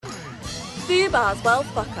Fubar's World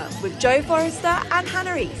Fuck Up with Joe Forrester and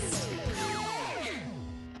Hannah East.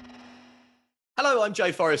 Hello, I'm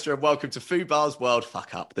Joe Forrester and welcome to Fubar's World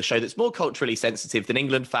Fuck Up, the show that's more culturally sensitive than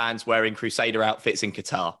England fans wearing Crusader outfits in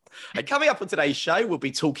Qatar. And coming up on today's show, we'll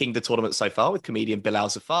be talking the tournament so far with comedian Bilal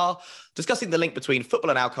Zafar, discussing the link between football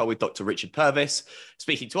and alcohol with Dr. Richard Purvis,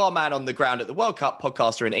 speaking to our man on the ground at the World Cup,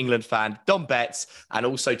 podcaster and England fan Dom Betts, and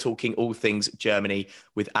also talking all things Germany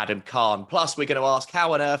with Adam Khan. Plus, we're going to ask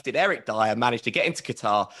how on earth did Eric Dyer manage to get into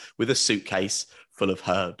Qatar with a suitcase full of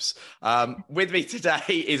herbs. With me today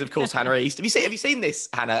is, of course, Hannah East. Have you seen this,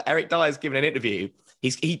 Hannah? Eric Dyer's given an interview.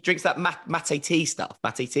 He drinks that mate tea stuff.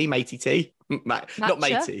 Mate tea? Not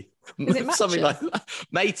matey. Is it matcha? Something like that.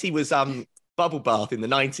 Matey was bubble bath in the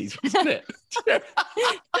 90s, wasn't it?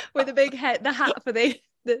 With the big head, the hat for the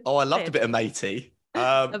I loved a bit of matey.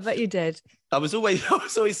 I bet you did. I was always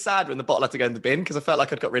sad when the bottle had to go in the bin because I felt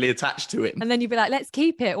like I'd got really attached to it. And then you'd be like, let's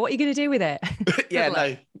keep it. What are you going to do with it?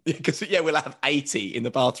 Because we'll have 80 in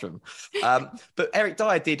the bathroom. But Eric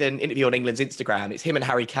Dyer did an interview on England's Instagram. It's him and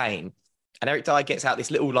Harry Kane. And Eric Dyer gets out this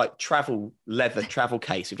little like leather travel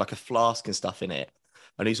case with like a flask and stuff in it.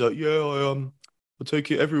 And he's like, I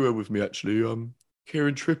take it everywhere with me actually.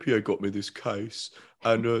 Kieran Trippier got me this case.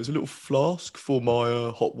 And there's a little flask for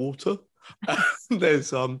my hot water. And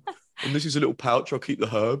there's and this is a little pouch. I'll keep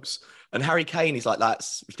the herbs. And Harry Kane is like,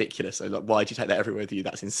 that's ridiculous. So like, why'd you take that everywhere with you?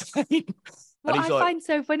 That's insane. What I find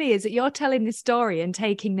so funny is that you're telling this story and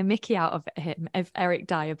taking the mickey out of him, of Eric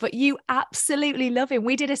Dyer, but you absolutely love him.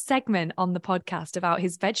 We did a segment on the podcast about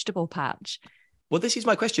his vegetable patch. Well, this is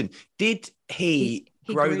my question. Did he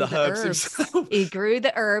grow the herbs himself? He grew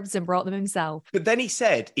the herbs and brought them himself. But then he's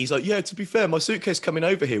like, yeah, to be fair, my suitcase coming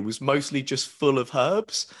over here was mostly just full of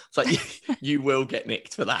herbs. It's like, you will get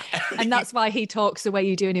nicked for that. And that's why he talks the way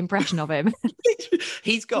you do an impression of him.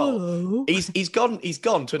 He's gone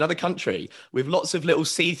to another country with lots of little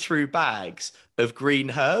see-through bags of green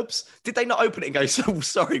herbs. Did they not open it and go, so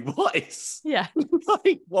sorry, what is? Yeah.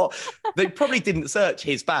 Like, what? They probably didn't search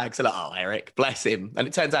his bag. So like, oh, Eric, bless him. And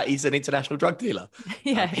it turns out he's an international drug dealer.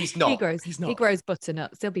 Yeah. He's not. He grows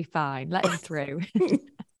butternuts. He'll be fine. Let him through.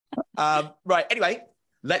 Right. Anyway,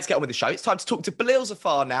 let's get on with the show. It's time to talk to Bilal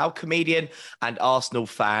Zafar now, comedian and Arsenal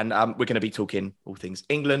fan. We're going to be talking all things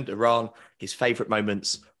England, Iran, his favourite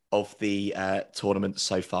moments of the tournament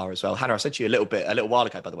so far as well. Hannah, I said to you a little while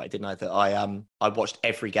ago, by the way, didn't I, that I watched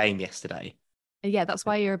every game yesterday. Yeah, that's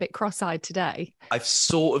why you're a bit cross-eyed today. I've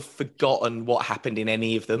sort of forgotten what happened in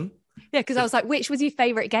any of them. Yeah, because I was like, which was your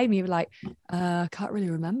favourite game? You were like, I can't really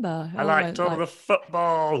remember. I liked all the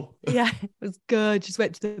football. Yeah, it was good. Just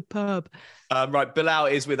went to the pub. Right, Bilal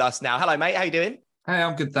is with us now. Hello, mate. How you doing? Hey,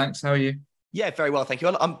 I'm good, thanks. How are you? Yeah, very well, thank you.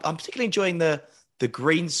 I'm particularly enjoying the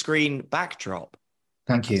green screen backdrop.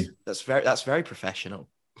 Thank you. That's very professional.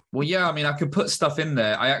 Well, yeah, I mean, I could put stuff in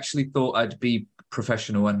there. I actually thought I'd be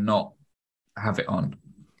professional and not have it on.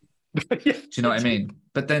 Yeah. Do you know what I mean?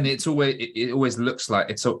 But then it always looks like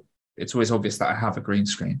it's always obvious that I have a green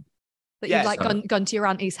screen. But you've like gone to your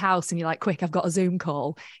auntie's house and you're like, quick, I've got a Zoom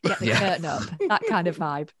call. Get the curtain up. That kind of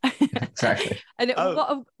vibe. Exactly. And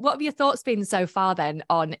what have your thoughts been so far then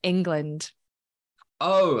on England?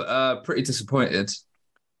 Pretty disappointed.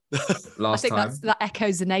 Last time. That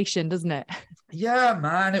echoes the nation, doesn't it? Yeah,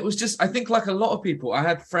 man. It was just, I think like a lot of people, I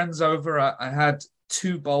had friends over. I had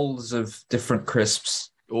 2 bowls of different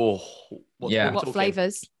crisps. Oh, what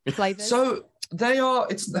flavors? So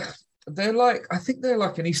they're like, I think they're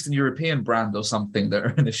like an Eastern European brand or something that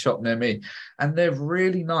are in a shop near me. And they're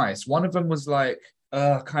really nice. One of them was like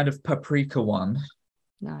kind of paprika one.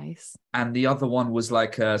 Nice. And the other one was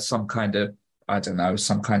like some kind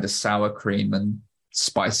of sour cream and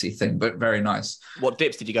spicy thing, but very nice. What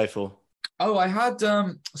dips did you go for? Oh, I had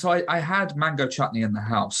I had mango chutney in the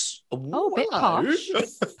house. Oh, bit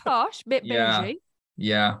posh, bit bougie.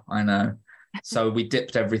 Yeah, I know. So we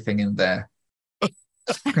dipped everything in there.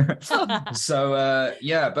 So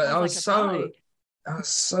but I was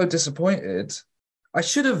so disappointed. I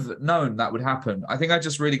should have known that would happen. I think I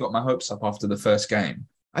just really got my hopes up after the first game.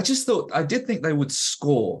 I did think they would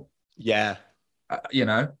score. Yeah.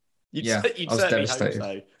 You'd certainly hope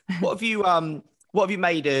so. What have you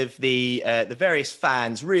made of the various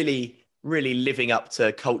fans really living up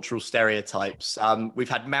to cultural stereotypes? We've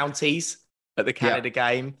had Mounties at the Canada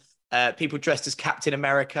game, people dressed as Captain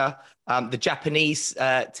America, the Japanese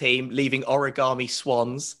team leaving origami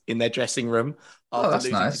swans in their dressing room after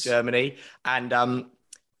losing to Germany, and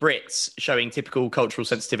Brits showing typical cultural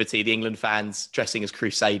sensitivity, the England fans dressing as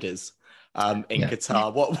Crusaders in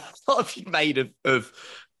Qatar. What have you made of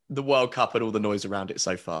the World Cup and all the noise around it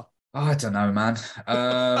so far? I don't know, man.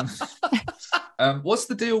 What's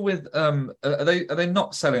the deal with are they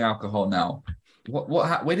not selling alcohol now?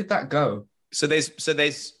 Where did that go? So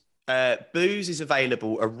there's booze is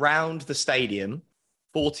available around the stadium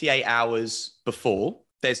 48 hours before.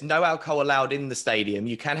 There's no alcohol allowed in the stadium.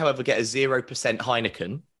 You can, however, get a 0%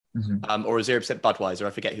 Heineken or a 0% Budweiser. I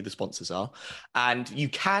forget who the sponsors are. And you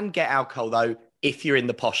can get alcohol, though, if you're in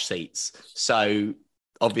the posh seats. So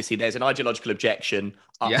obviously there's an ideological objection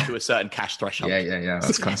up to a certain cash threshold. Yeah.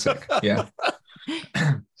 That's classic. Yeah.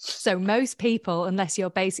 So most people, unless you're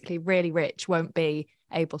basically really rich, won't be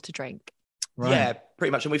able to drink. Right. Yeah,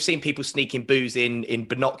 pretty much. And we've seen people sneaking booze in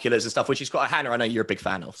binoculars and stuff, which is quite a Hannah, I know you're a big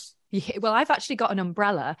fan of. Yeah, well, I've actually got an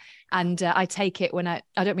umbrella, and I take it when I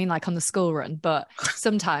don't mean like on the school run, but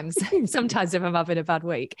sometimes if I'm having a bad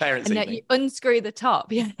week. Parents and you unscrew the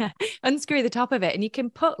top, unscrew the top of it, and you can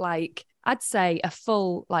put like, I'd say a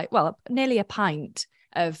full, nearly a pint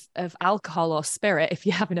of alcohol or spirit if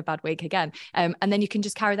you're having a bad week again. And then you can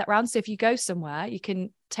just carry that around. So if you go somewhere, you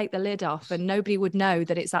can take the lid off and nobody would know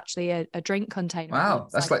that it's actually a drink container. Wow,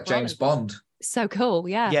 that's like James Bond. So cool.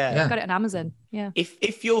 Yeah. I've got it on Amazon. Yeah.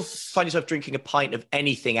 If you find yourself drinking a pint of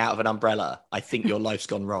anything out of an umbrella, I think your life's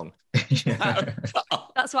gone wrong.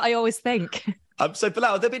 That's what I always think. So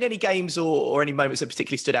Bilal, have there been any games or any moments that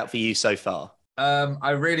particularly stood out for you so far?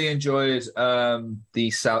 I really enjoyed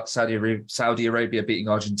the Saudi Arabia beating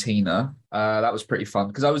Argentina. That was pretty fun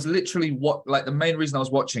because I was literally the main reason I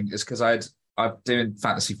was watching is because I'm doing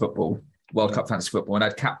fantasy football, World Cup fantasy football, and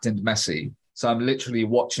I'd captained Messi. So I'm literally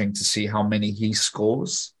watching to see how many he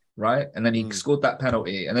scores, right? And then he scored that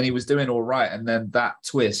penalty, and then he was doing all right, and then that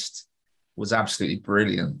twist was absolutely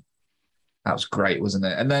brilliant. That was great, wasn't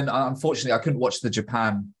it? And then, unfortunately, I couldn't watch the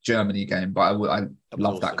Japan-Germany game, but I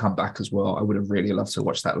loved that comeback as well. I would have really loved to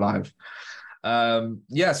watch that live.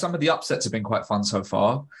 Some of the upsets have been quite fun so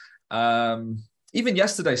far. Even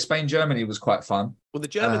yesterday, Spain-Germany was quite fun. Well, the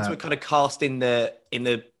Germans were kind of cast in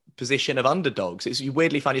the position of underdogs. You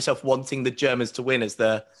weirdly find yourself wanting the Germans to win as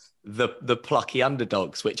the plucky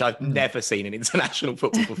underdogs, which I've never seen in international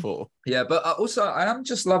football before. Yeah, but also I am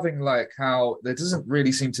just loving like how there doesn't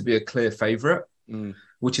really seem to be a clear favourite,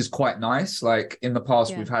 which is quite nice. Like in the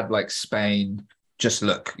past, we've had like Spain just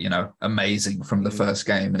look, amazing from the first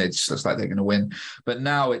game, and it just looks like they're going to win. But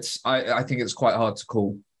now I think it's quite hard to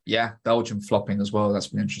call. Yeah, Belgium flopping as well. That's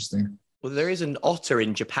been interesting. Well, there is an otter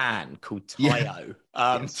in Japan called Tayo.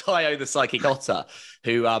 Tayo, the psychic otter,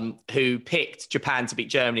 who picked Japan to beat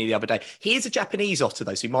Germany the other day. He is a Japanese otter,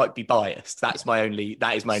 though, so he might be biased. That is my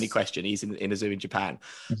only question. He's in a zoo in Japan.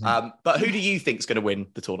 But who do you think is going to win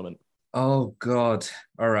the tournament? Oh, God.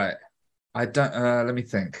 All right. I don't. Let me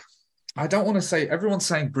think. I don't want to say. Everyone's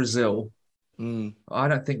saying Brazil. I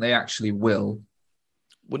don't think they actually will.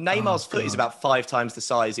 Well, Neymar's foot is about 5 times the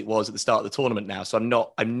size it was at the start of the tournament now, so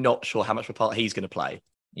I'm not sure how much of a part he's going to play.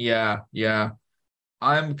 Yeah.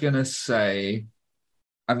 I'm gonna say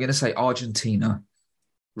Argentina.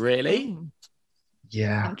 Really?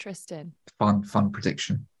 Yeah. Interesting. Fun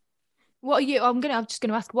prediction. What are you? I'm just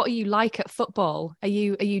gonna ask. What are you like at football? Are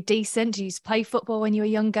you decent? Do you used to play football when you were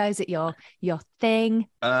younger? Is it your thing?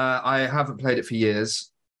 I haven't played it for years,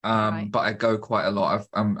 but I go quite a lot.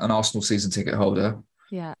 I'm an Arsenal season ticket holder.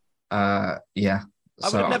 Yeah. Yeah. I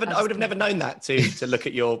would have never known that to look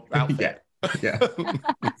at your outfit. Yeah.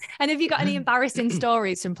 And have you got any embarrassing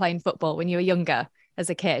stories from playing football when you were younger as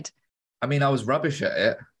a kid? I mean, I was rubbish at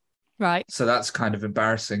it. Right. So that's kind of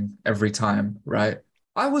embarrassing every time, right?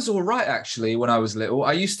 I was all right, actually, when I was little.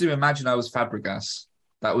 I used to imagine I was Fabregas.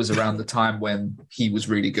 That was around the time when he was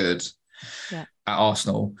really good at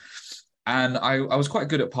Arsenal. And I was quite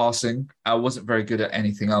good at passing. I wasn't very good at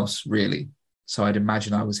anything else, really. So I'd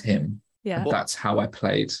imagine I was him. Yeah. That's how I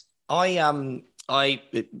played.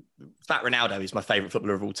 Fat Ronaldo is my favourite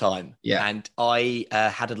footballer of all time. Yeah. And I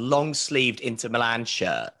had a long-sleeved Inter Milan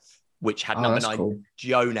shirt, which had number 9 cool.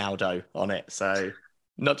 Joe Naldo on it. So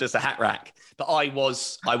not just a hat rack. But I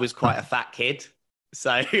was quite a fat kid.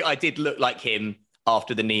 So I did look like him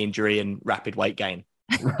after the knee injury and rapid weight gain.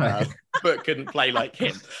 Right. But couldn't play like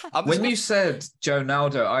him. When you said Joe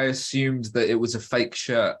Naldo, I assumed that it was a fake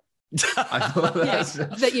shirt. I thought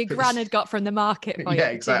that your gran had got from the market for you.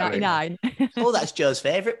 Exactly. Oh, that's Joe's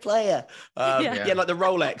favourite player. Like the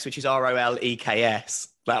Rolex, which is ROLEKS.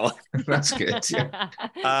 That one. That's good.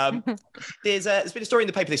 Yeah. There's been a story in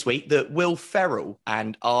the paper this week that Will Ferrell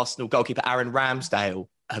and Arsenal goalkeeper Aaron Ramsdale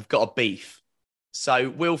have got a beef. So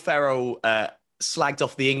Will Ferrell slagged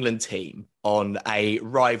off the England team on a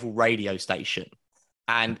rival radio station.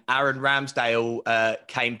 And Aaron Ramsdale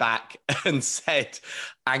came back and said,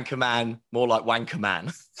 Anchorman, more like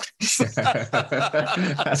Wankerman.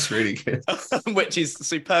 That's really good. Which is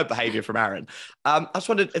superb behaviour from Aaron. I just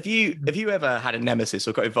wondered, have you ever had a nemesis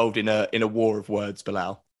or got involved in a war of words,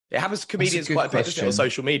 Bilal? It happens to comedians quite a bit, doesn't it, on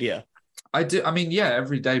social media? I do. I mean, yeah,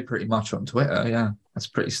 every day pretty much on Twitter. Yeah, that's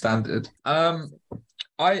pretty standard.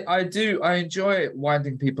 I do. I enjoy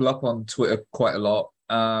winding people up on Twitter quite a lot.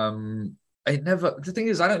 The thing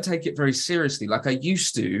is, I don't take it very seriously. Like I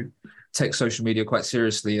used to take social media quite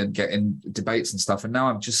seriously and get in debates and stuff. And now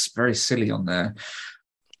I'm just very silly on there.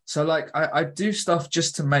 So like I do stuff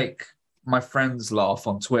just to make my friends laugh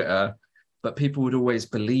on Twitter, but people would always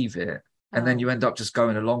believe it. And then you end up just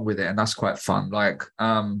going along with it. And that's quite fun. Like,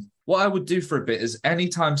 what I would do for a bit is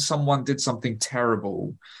anytime someone did something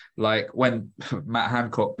terrible, like when Matt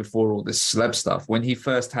Hancock, before all this celeb stuff, when he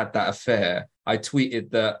first had that affair, I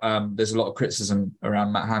tweeted that there's a lot of criticism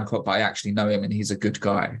around Matt Hancock, but I actually know him and he's a good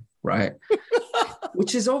guy, right?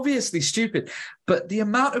 Which is obviously stupid. But the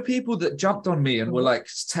amount of people that jumped on me and were like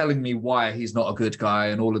telling me why he's not a good guy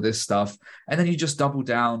and all of this stuff. And then you just double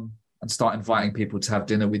down and start inviting people to have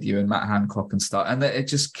dinner with you and Matt Hancock and stuff. And it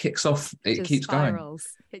just kicks off. It keeps spirals.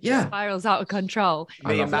 Going. It just spirals out of control.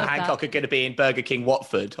 Me and Matt Hancock are going to be in Burger King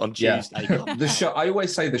Watford on Tuesday. Yeah. I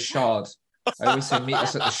always say the Shard. I always say meet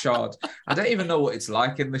us at the Shard. I don't even know what it's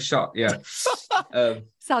like in the Shard. Yeah.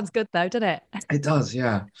 Sounds good though, doesn't it? It does,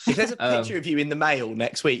 yeah. If there's a picture of you in the Mail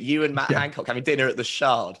next week, you and Matt Hancock having dinner at the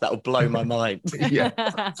Shard, that will blow my mind. Yeah.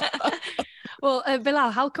 Well,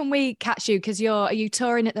 Bilal, how can we catch you? Because are you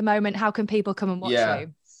touring at the moment? How can people come and watch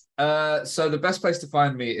you? So the best place to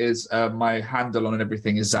find me is my handle on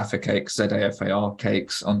everything is Zafar Cakes, Zafar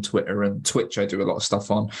Cakes on Twitter and Twitch. I do a lot of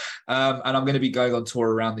stuff on. And I'm going to be going on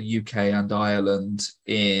tour around the UK and Ireland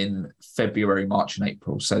in February, March and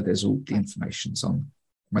April. So there's all the information's on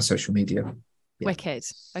my social media. Yeah. Wicked.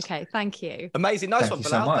 Okay, thank you. Amazing. Nice one,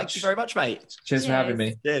 Bilal. Thank you very much, mate. Cheers for having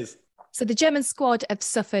me. Cheers. So the German squad have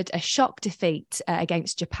suffered a shock defeat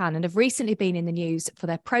against Japan and have recently been in the news for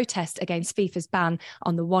their protest against FIFA's ban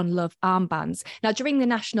on the One Love armbands. Now, during the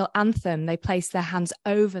national anthem, they placed their hands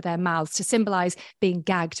over their mouths to symbolise being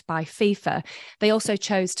gagged by FIFA. They also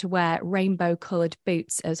chose to wear rainbow-coloured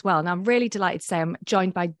boots as well. And I'm really delighted to say I'm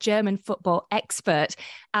joined by German football expert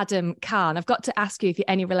Adam Kahn. I've got to ask you if you're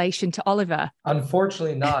any relation to Oliver.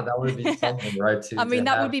 Unfortunately not. That would be something, right? I mean,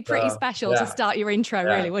 that would be pretty special to start your intro,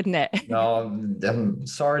 really, wouldn't it? No, I'm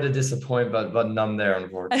sorry to disappoint, but none there,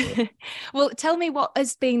 unfortunately. Well, tell me, what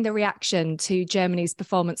has been the reaction to Germany's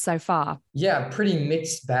performance so far? Yeah, pretty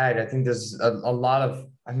mixed bag. I think there's a lot of,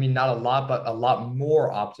 I mean, not a lot, but a lot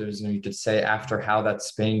more optimism, you could say, after how that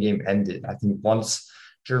Spain game ended. I think once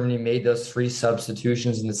Germany made those 3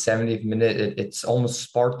 substitutions in the 70th minute, it's almost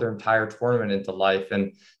sparked their entire tournament into life.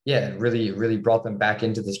 And yeah, it really, really brought them back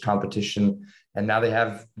into this competition. And now they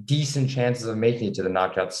have decent chances of making it to the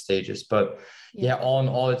knockout stages. But yeah, all in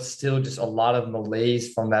all, it's still just a lot of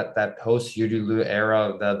malaise from that post-Yuri Lu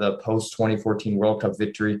era, the post-2014 World Cup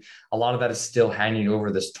victory. A lot of that is still hanging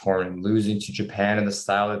over this tournament, losing to Japan in the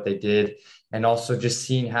style that they did. And also just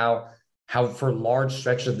seeing how for large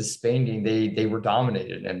stretches of the Spain game, they were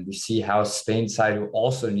dominated. And we see how Spain's side, who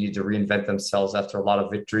also needed to reinvent themselves after a lot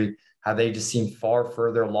of victory, how they just seem far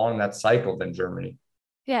further along that cycle than Germany.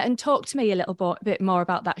 Yeah, and talk to me a little bit more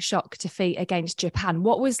about that shock defeat against Japan.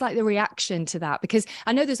 What was like the reaction to that? Because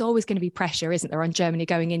I know there's always going to be pressure, isn't there, on Germany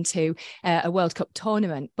going into a World Cup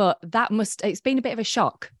tournament, but it's been a bit of a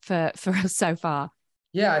shock for us so far.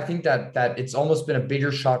 Yeah, I think that it's almost been a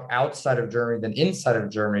bigger shock outside of Germany than inside of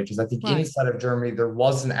Germany, because I think inside of Germany, there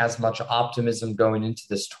wasn't as much optimism going into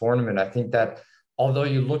this tournament. I think that although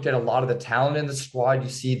you look at a lot of the talent in the squad, you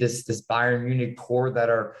see this Bayern Munich core that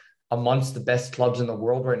are amongst the best clubs in the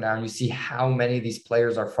world right now, and you see how many of these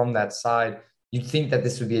players are from that side, you'd think that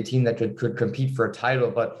this would be a team that could compete for a title.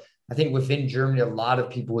 But I think within Germany, a lot of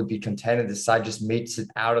people would be content if this side just makes it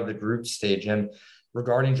out of the group stage. And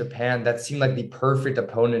regarding Japan, that seemed like the perfect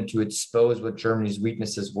opponent to expose what Germany's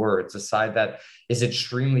weaknesses were. It's a side that is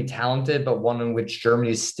extremely talented, but one in which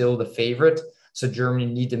Germany is still the favorite. So Germany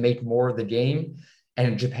need to make more of the game.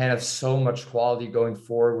 And Japan has so much quality going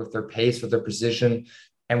forward with their pace, with their precision.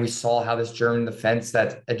 And we saw how this German defense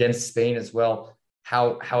that against Spain as well,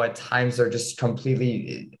 how at times they're just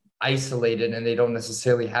completely isolated and they don't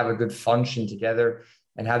necessarily have a good function together,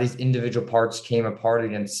 and how these individual parts came apart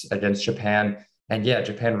against Japan. And yeah,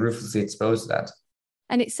 Japan ruthlessly exposed that.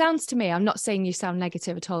 And it sounds to me, I'm not saying you sound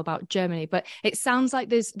negative at all about Germany, but it sounds like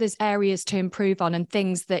there's areas to improve on and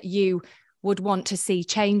things that you would want to see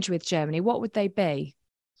change with Germany. What would they be?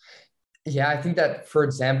 Yeah, I think that, for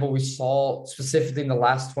example, we saw specifically in the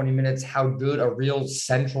last 20 minutes how good a real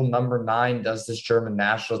central number 9 does this German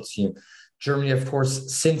national team. Germany, of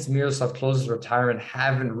course, since Miroslav Klose's retirement,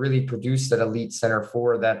 haven't really produced that elite center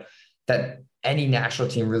forward that any national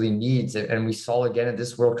team really needs. And we saw again at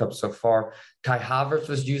this World Cup so far, Kai Havertz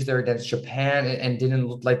was used there against Japan and didn't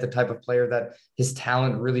look like the type of player that his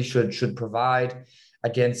talent really should provide.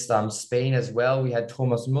 Against Spain as well, we had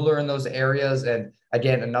Thomas Muller in those areas, and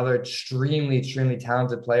again, another extremely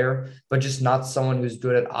talented player, but just not someone who's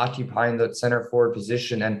good at occupying the center forward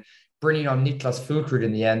position. And bringing on Niklas Füllkrug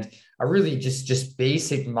in the end, a really just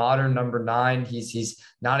basic modern number 9. He's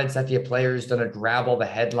not exactly a player who's going to grab all the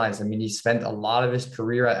headlines. I mean, he spent a lot of his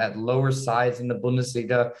career at lower sides in the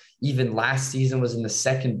Bundesliga. Even last season was in the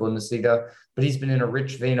second Bundesliga, but he's been in a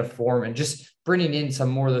rich vein of form and just bringing in some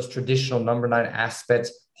more of those traditional number 9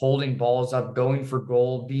 aspects, holding balls up, going for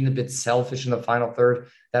goal, being a bit selfish in the final third.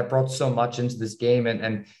 That brought so much into this game.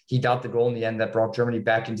 And he got the goal in the end that brought Germany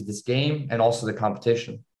back into this game and also the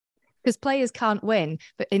competition. Because players can't win,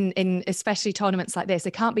 but in especially tournaments like this, they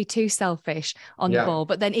can't be too selfish on the ball.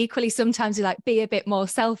 But then equally, sometimes you like be a bit more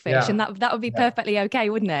selfish, and that would be perfectly okay,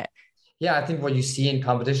 wouldn't it? Yeah, I think what you see in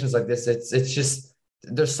competitions like this, it's just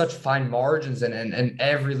there's such fine margins, and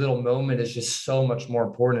every little moment is just so much more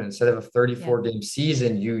important. Instead of a 34 game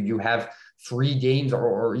season, you have 3 games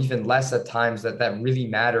or even less at times that really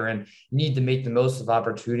matter, and you need to make the most of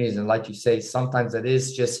opportunities. And like you say, sometimes that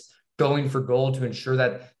is just going for goal to ensure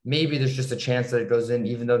that maybe there's just a chance that it goes in,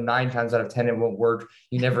 even though 9 times out of 10 it won't work.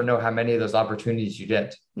 You never know how many of those opportunities you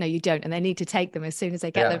get. No, you don't. And they need to take them as soon as they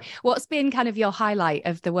get them. What's been kind of your highlight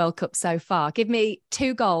of the World Cup so far? Give me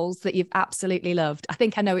 2 goals that you've absolutely loved. I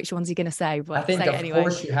think I know which ones you're going to say, but I think, say it anyway. Of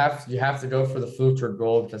course, you have to go for the Füllkrug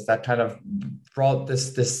goal, because that kind of brought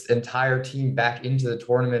this entire team back into the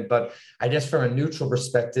tournament. But I guess from a neutral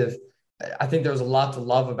perspective, I think there was a lot to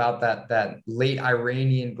love about that late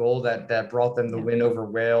Iranian goal that brought them the win over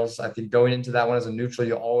Wales. I think going into that one as a neutral,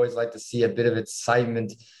 you always like to see a bit of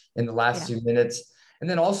excitement in the last few minutes. And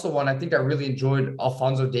then also one, I think I really enjoyed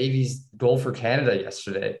Alphonso Davies' goal for Canada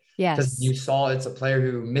yesterday. Because you saw it's a player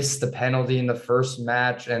who missed the penalty in the first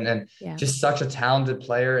match and just such a talented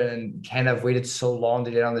player, and Canada have waited so long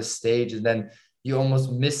to get on this stage. And then you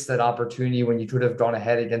almost missed that opportunity when you could have gone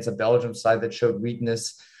ahead against a Belgium side that showed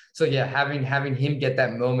weakness. So having him get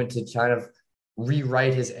that moment to kind of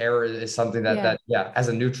rewrite his error is something that as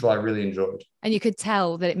a neutral I really enjoyed. And you could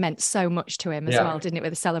tell that it meant so much to him as well, didn't it,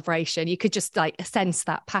 with the celebration? You could just like sense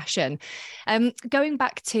that passion. Going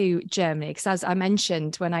back to Germany, because as I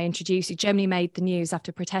mentioned when I introduced you, Germany made the news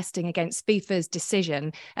after protesting against FIFA's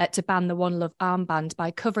decision to ban the One Love armband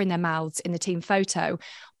by covering their mouths in the team photo.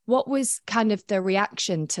 What was kind of the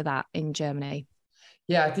reaction to that in Germany?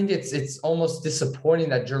 Yeah, I think it's almost disappointing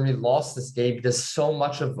that Germany lost this game, because so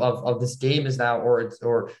much of this game is now,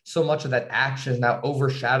 or so much of that action is now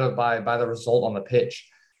overshadowed by the result on the pitch.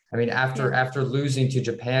 I mean, after losing to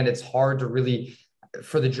Japan, it's hard to really,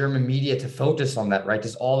 for the German media to focus on that, right?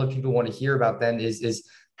 Because all the people want to hear about then is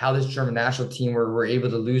how this German national team were able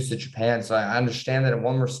to lose to Japan. So I understand that in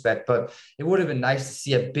one respect, but it would have been nice to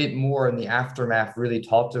see a bit more in the aftermath really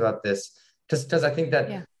talked about this, because I think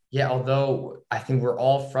that. Yeah, although I think we're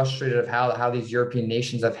all frustrated of how these European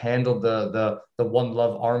nations have handled the One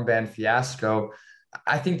Love armband fiasco,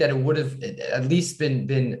 I think that it would have at least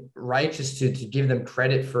been righteous to give them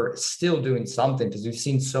credit for still doing something, because we've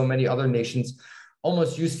seen so many other nations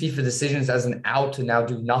almost use FIFA decisions as an out to now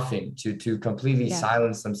do nothing, to completely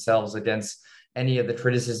silence themselves against any of the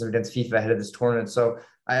criticism against FIFA ahead of this tournament. So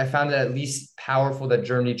I found it at least powerful that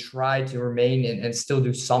Germany tried to remain and still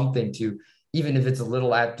do something to, even if it's a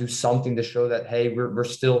little do something to show that, hey, we're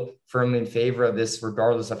still firmly in favor of this,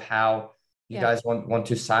 regardless of how you guys want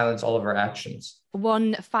to silence all of our actions.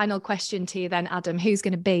 One final question to you then, Adam. Who's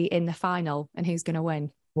going to be in the final and who's going to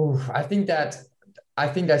win? I think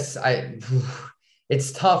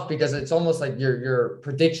it's tough, because it's almost like your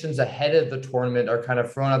predictions ahead of the tournament are kind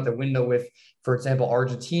of thrown out the window with, for example,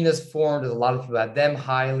 Argentina's form. There's a lot of people at them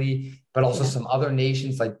highly, but also some other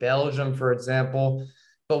nations like Belgium, for example.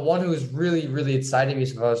 But one who is really, really exciting me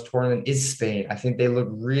about this tournament is Spain. I think they look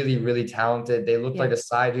really, really talented. They look like a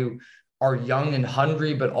side who are young and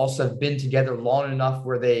hungry, but also have been together long enough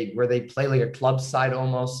where they play like a club side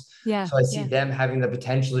almost. So I see them having the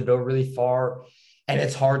potential to go really far. And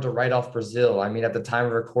it's hard to write off Brazil. I mean, at the time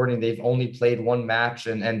of recording, they've only played 1 match,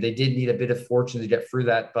 and they did need a bit of fortune to get through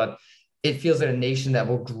that. But it feels like a nation that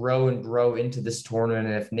will grow and grow into this tournament.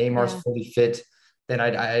 And if Neymar's fully fit, then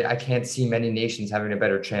I can't see many nations having a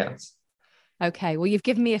better chance. Okay, well, you've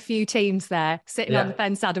given me a few teams there sitting on the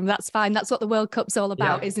fence, Adam. That's fine. That's what the World Cup's all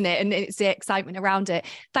about, isn't it? And it's the excitement around it.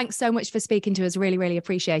 Thanks so much for speaking to us. Really, really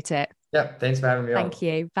appreciate it. Yeah, thanks for having me on. Thank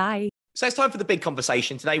you. Bye. So it's time for the big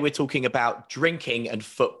conversation. Today we're talking about drinking and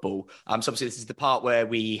football. So obviously this is the part where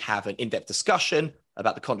we have an in-depth discussion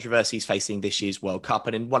about the controversies facing this year's World Cup.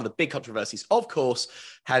 And one of the big controversies, of course,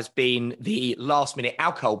 has been the last-minute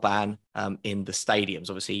alcohol ban in the stadiums.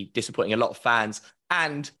 Obviously disappointing a lot of fans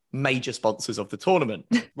and major sponsors of the tournament.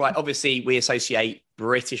 Right, obviously we associate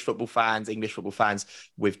British football fans, English football fans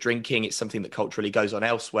with drinking. It's something that culturally goes on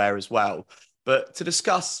elsewhere as well. But to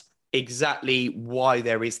discuss exactly why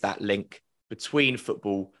there is that link between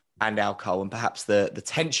football and alcohol and perhaps the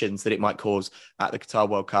tensions that it might cause at the Qatar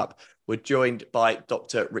World Cup, we're joined by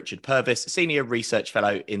Dr. Richard Purvis, Senior Research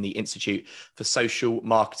Fellow in the Institute for Social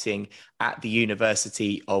Marketing at the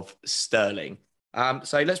University of Stirling.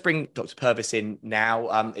 So let's bring Dr. Purvis in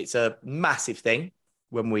now. It's a massive thing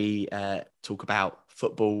when we talk about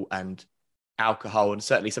football and alcohol, and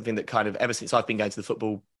certainly something that kind of, ever since I've been going to the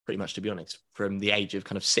football, pretty much, to be honest, from the age of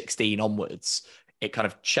kind of 16 onwards, it kind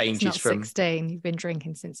of changes. It's not 16. You've been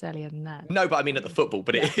drinking since earlier than that. No, but I mean at the football.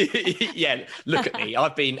 But look at me.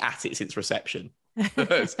 I've been at it since reception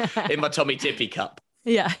in my Tommy Tippy cup.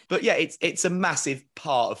 Yeah. But yeah, it's a massive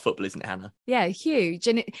part of football, isn't it, Hannah? Yeah, huge.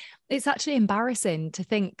 And it's actually embarrassing to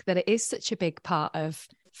think that it is such a big part of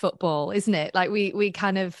football, isn't it? Like we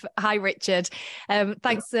kind of, hi Richard,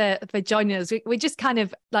 thanks for joining us. We're just kind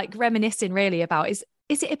of like reminiscing really about,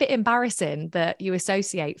 is it a bit embarrassing that you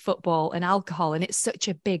associate football and alcohol and it's such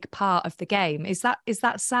a big part of the game? Is that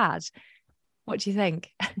sad? What do you think?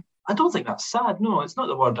 I don't think that's sad. No, it's not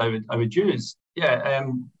the word I would use. Yeah,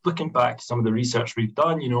 looking back at some of the research we've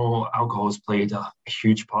done, alcohol has played a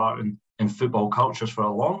huge part in football cultures for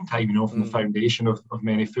a long time, from the foundation of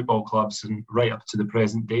many football clubs and right up to the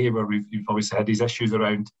present day, where we've obviously had these issues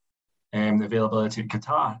around the availability in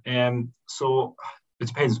Qatar. So it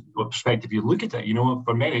depends what perspective you look at it.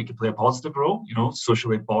 For many it can play a positive role,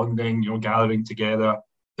 socially bonding, gathering together,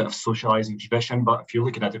 bit of socialising tradition. But if you're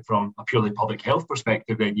looking at it from a purely public health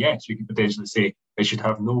perspective, then yes, you could potentially say it should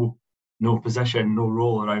have no position, no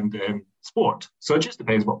role around sport. So it just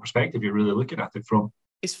depends what perspective you're really looking at it from.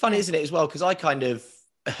 It's funny, isn't it, as well? Because I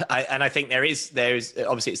think there's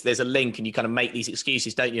obviously there's a link, and you kind of make these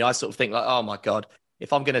excuses, don't you? I sort of think like, oh my God,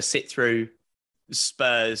 if I'm going to sit through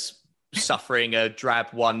Spurs suffering a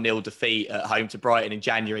drab 1-0 defeat at home to Brighton in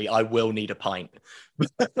January, I will need a pint.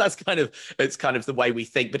 It's kind of the way we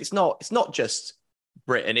think. But it's not just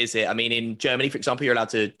Britain, is it? I mean, in Germany, for example, you're allowed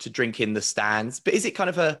to drink in the stands. But is it kind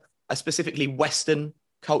of a specifically Western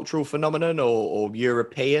cultural phenomenon or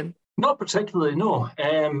European? Not particularly, no.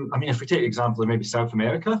 I mean, if we take the example of maybe South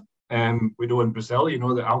America, we know in Brazil,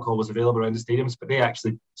 that alcohol was available around the stadiums, but they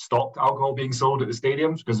actually stopped alcohol being sold at the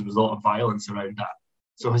stadiums because there was a lot of violence around that.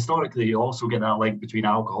 So historically, you also get that link between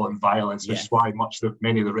alcohol and violence, which is why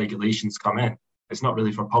many of the regulations come in. It's not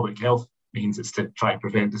really for public health means, it's to try and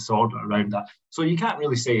prevent disorder around that. So you can't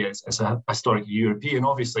really say it's a historic European.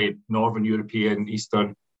 Obviously, Northern European,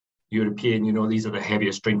 Eastern European, these are the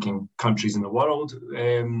heaviest drinking countries in the world.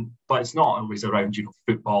 But it's not always around,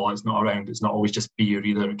 football. It's not always just beer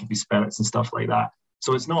either. It can be spirits and stuff like that.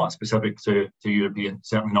 So it's not specific to European,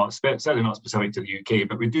 certainly not specific to the UK.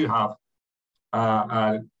 But we do have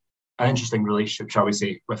an interesting relationship, shall we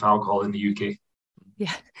say, with alcohol in the UK.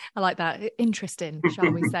 Yeah, I like that. Interesting,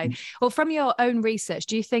 shall we say. Well, from your own research,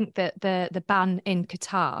 do you think that the ban in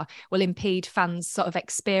Qatar will impede fans' sort of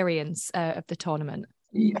experience of the tournament?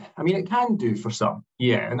 Yeah, I mean, it can do for some.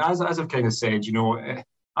 Yeah, and as I've kind of said,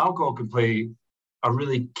 alcohol can play a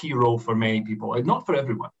really key role for many people, and not for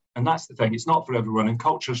everyone. And that's the thing, it's not for everyone. And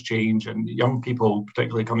cultures change, and young people,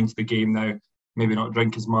 particularly coming to the game now, maybe not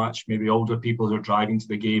drink as much. Maybe older people who are driving to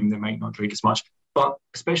the game, they might not drink as much. But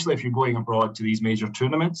especially if you're going abroad to these major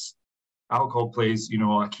tournaments, alcohol plays,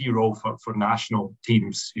 a key role for national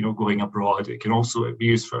teams, going abroad. It can also be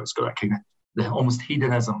used it's got that kind of the almost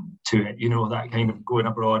hedonism to it, that kind of going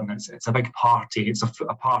abroad, and it's a big party. It's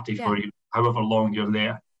a party for you, however long you're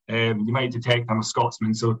there. You might detect I'm a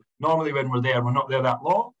Scotsman, so normally when we're there, we're not there that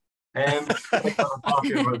long.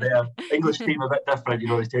 Party over there. English team a bit different,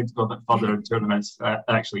 they tend to go a bit further in tournaments,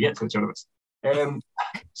 actually get to the tournaments.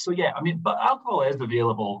 So yeah, I mean, but alcohol is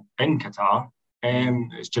available in Qatar.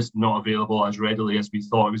 It's just not available as readily as we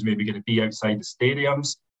thought it was maybe going to be outside the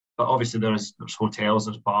stadiums. But obviously there's hotels,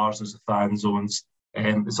 there's bars, there's the fan zones.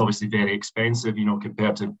 It's obviously very expensive,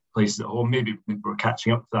 compared to places at home. Maybe we're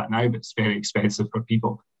catching up to that now, but it's very expensive for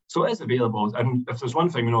people. So it is available. And if there's one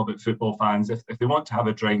thing we know about football fans, if they want to have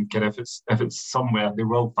a drink, and if it's somewhere, they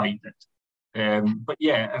will find it. But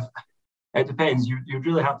yeah, It depends. You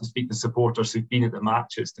really have to speak to supporters who've been at the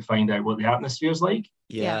matches to find out what the atmosphere is like.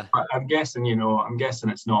 Yeah. I'm guessing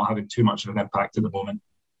it's not having too much of an impact at the moment.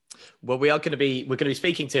 Well, we're going to be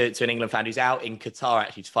speaking to an England fan who's out in Qatar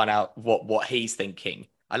actually to find out what he's thinking.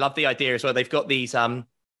 I love the idea as well. They've got these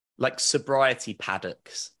like sobriety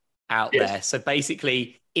paddocks out there. So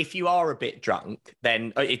basically, if you are a bit drunk,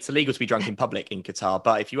 then it's illegal to be drunk in public in Qatar.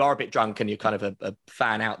 But if you are a bit drunk and you're kind of a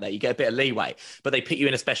fan out there, you get a bit of leeway. But they put you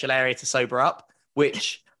in a special area to sober up,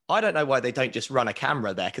 which I don't know why they don't just run a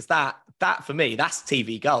camera there, because that for me, that's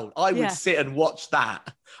TV gold. I would sit and watch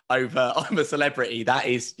that over I'm a Celebrity. That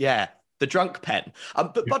is, the drunk pen.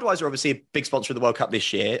 But Budweiser, obviously a big sponsor of the World Cup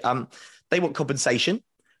this year. They want compensation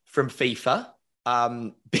from FIFA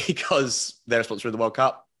because they're a sponsor of the World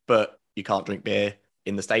Cup, but you can't drink beer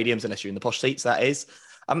in the stadiums unless you're in the posh seats, that is.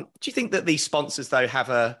 Do you think that these sponsors, though, have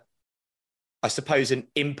an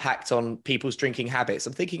impact on people's drinking habits?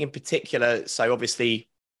 I'm thinking in particular, so obviously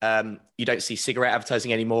you don't see cigarette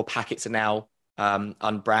advertising anymore. Packets are now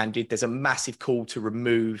unbranded. There's a massive call to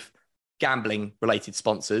remove gambling-related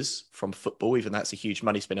sponsors from football, even that's a huge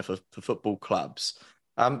money spinner for football clubs.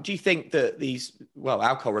 Do you think that these,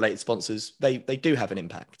 alcohol-related sponsors, they do have an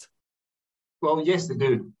impact? Well, yes, they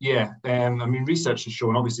do. Yeah. Research has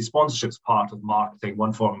shown, obviously, sponsorship's part of marketing,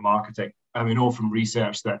 one form of marketing. And we know from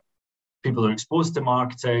research that people are exposed to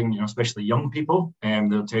marketing, especially young people,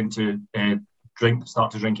 and they'll tend to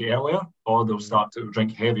start to drink it earlier, or they'll start to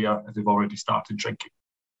drink heavier if they've already started drinking.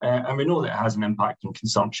 And we know that it has an impact on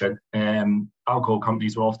consumption. Alcohol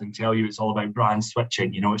companies will often tell you it's all about brand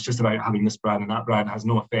switching. It's just about having this brand and that brand has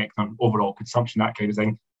no effect on overall consumption, that kind of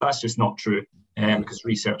thing. That's just not true, because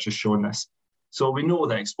research has shown this. So we know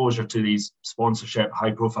that exposure to these sponsorship,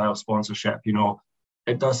 high-profile sponsorship,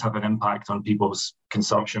 it does have an impact on people's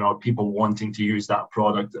consumption or people wanting to use that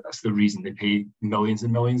product. That's the reason they pay millions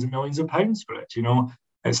and millions and millions of pounds for it.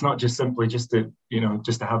 It's not just simply just to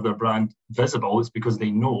have their brand visible. It's because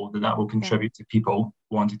they know that will contribute to people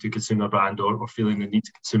wanting to consume their brand or feeling the need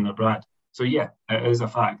to consume their brand. So it is a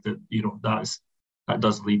fact that that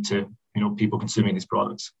does lead to people consuming these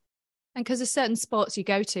products. And because there's certain sports you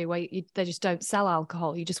go to where they just don't sell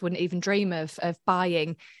alcohol, you just wouldn't even dream of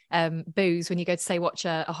buying booze when you go to, say, watch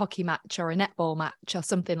a hockey match or a netball match or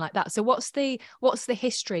something like that. So what's the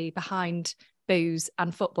history behind booze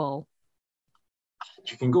and football?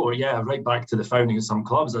 You can go, right back to the founding of some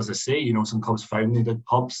clubs. As I say, some clubs founded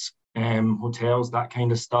pubs, hotels, that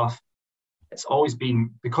kind of stuff. It's always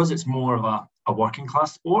been, because it's more of a working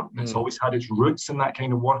class sport, it's always had its roots in that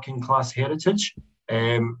kind of working class heritage.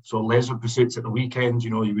 So leisure pursuits at the weekend, they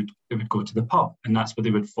would go to the pub, and that's where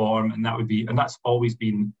they would form, and that's always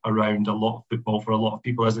been around a lot of football for a lot of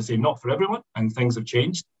people. As I say, not for everyone, and things have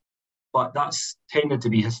changed, but that's tended to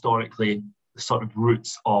be historically the sort of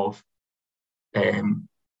roots of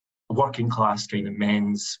working class kind of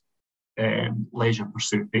men's leisure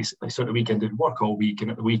pursuit, basically. So at the weekend they'd work all week, and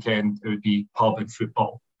at the weekend it would be pub and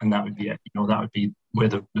football, and that would be it. That would be where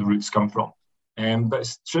the roots come from. But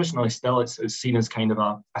it's traditionally still it's seen as kind of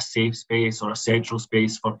a safe space or a central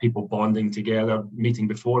space for people bonding together, meeting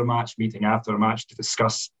before a match, meeting after a match to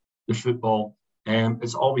discuss the football.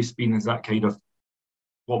 It's always been as that kind of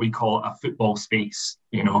what we call a football space,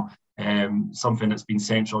 something that's been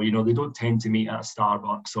central. They don't tend to meet at a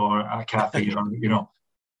Starbucks or a cafe or,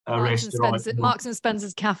 a restaurant. Marks and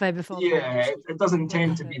Spencer's cafe before. It doesn't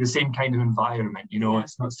tend to be the same kind of environment.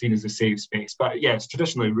 It's not seen as a safe space. But it's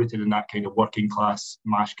traditionally rooted in that kind of working class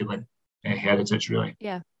masculine heritage, really.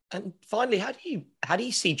 Yeah. And finally, how do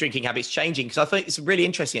you see drinking habits changing? Because I think it's really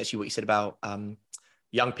interesting, actually, what you said about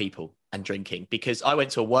young people and drinking. Because I went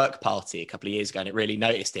to a work party a couple of years ago and it really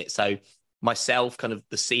noticed it. So myself, kind of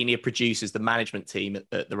the senior producers, the management team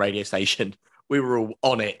at the radio station, we were all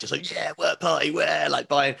on it, just like, work party,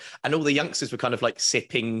 buying. And all the youngsters were kind of like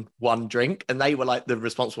sipping one drink, and they were like the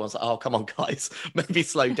responsible ones, like, oh, come on, guys, maybe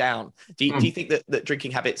slow down. Do you think that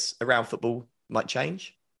drinking habits around football might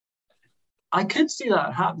change? I could see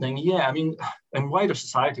that happening, in wider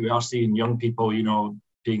society, we are seeing young people,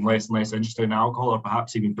 being less and less interested in alcohol, or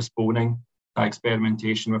perhaps even postponing that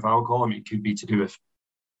experimentation with alcohol. It could be to do with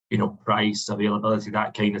price, availability,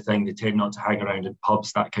 that kind of thing. They tend not to hang around in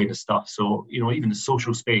pubs, that kind of stuff. So, even the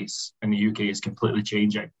social space in the UK is completely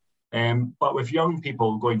changing. But with young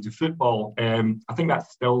people going to football, I think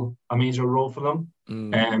that's still a major role for them.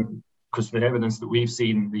 Because the evidence that we've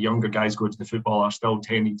seen, the younger guys go to the football are still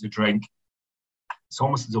tending to drink. It's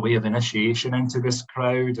almost as a way of initiation into this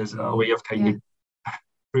crowd, as a way of kind of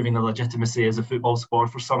proving the legitimacy as a football sport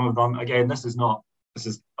for some of them. Again, this is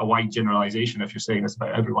a wide generalization if you're saying this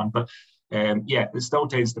about everyone, but it still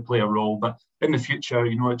tends to play a role. But in the future,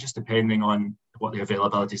 just depending on what the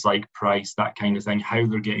availability is like, price, that kind of thing, how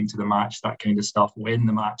they're getting to the match, that kind of stuff, when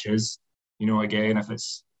the match is, again, if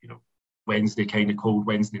it's, Wednesday kind of cold,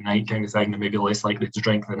 Wednesday night kind of thing, then maybe less likely to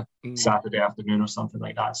drink than Saturday afternoon or something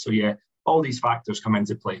like that. So yeah, all these factors come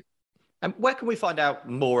into play. And where can we find out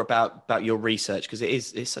more about your research? Because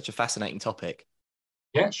it's such a fascinating topic.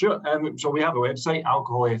 Yeah, sure. So we have a website,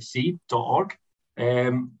 alcoholfc.org.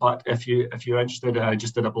 But if you're interested, I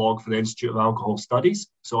just did a blog for the Institute of Alcohol Studies.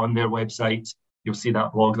 So on their website, you'll see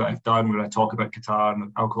that blog that I've done where I talk about Qatar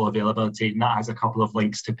and alcohol availability. And that has a couple of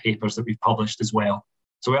links to papers that we've published as well.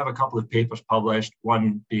 So we have a couple of papers published,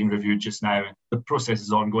 one being reviewed just now. The process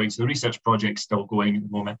is ongoing, so the research project's still going at the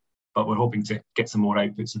moment, but we're hoping to get some more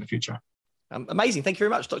outputs in the future. Amazing. Thank you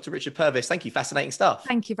very much, Dr. Richard Purvis. Thank you. Fascinating stuff.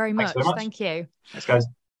 Thank you very much. Thank you. Thanks, guys.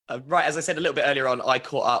 Right, as I said a little bit earlier on, I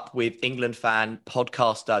caught up with England fan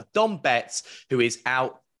podcaster Dom Betts, who is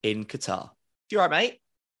out in Qatar. You all right, mate?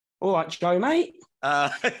 All right, Joe, mate.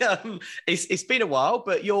 It's been a while,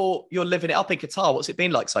 but you're living it up in Qatar. What's it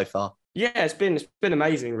been like so far? Yeah, it's been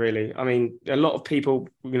amazing, really. I mean, a lot of people,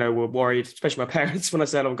 were worried, especially my parents, when I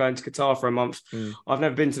said I'm going to Qatar for a month. I've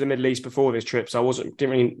never been to the Middle East before this trip, so didn't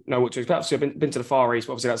really know what to expect. Obviously, I've been to the Far East,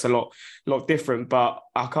 but obviously that's a lot different. But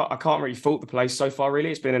I can't really fault the place so far.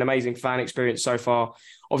 Really, it's been an amazing fan experience so far.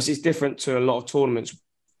 Obviously, it's different to a lot of tournaments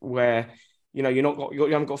where you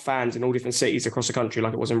haven't got fans in all different cities across the country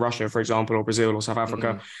like it was in Russia, for example, or Brazil or South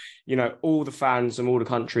Africa. All the fans from all the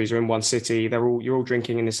countries are in one city. You're all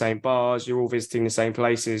drinking in the same bars. You're all visiting the same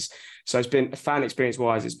places. So it's been, fan experience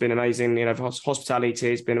wise, it's been amazing. Hospitality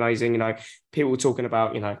has been amazing. People talking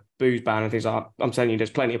about booze ban and things like that. I'm telling you, there's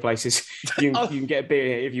plenty of places you can get a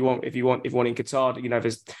beer if you want. If you want in Qatar,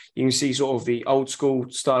 you can see sort of the old school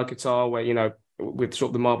style of Qatar where with sort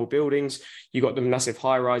of the marble buildings. You got the massive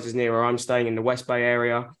high rises near where I'm staying in the West Bay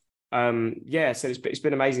area. So it's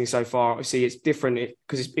been amazing so far. Obviously, it's different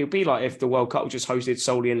because it would be like if the World Cup was just hosted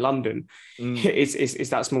solely in London. It's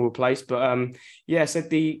that small place. But so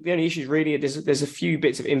the only issue is really there's a few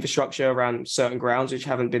bits of infrastructure around certain grounds which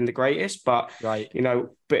haven't been the greatest. But right,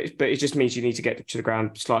 but it just means you need to get to the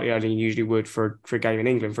ground slightly earlier than you usually would for a game in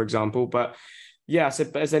England, for example. But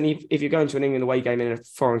but then if you're going to an England away game in a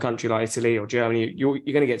foreign country like Italy or Germany, you're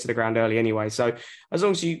going to get to the ground early anyway. So as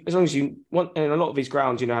long as you want, and a lot of these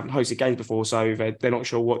grounds, haven't hosted games before, so they're not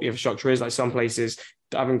sure what the infrastructure is. Like some places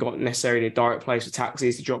haven't got necessarily a direct place for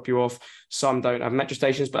taxis to drop you off. Some don't have metro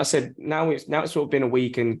stations. But I said now it's sort of been a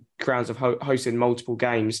week and grounds have hosted multiple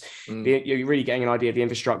games. You're really getting an idea of the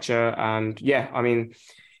infrastructure, and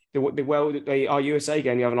our USA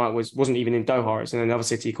game the other night wasn't even in Doha. It's in another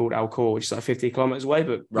city called Al Khor, which is like 50 kilometers away.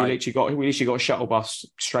 But we literally got a shuttle bus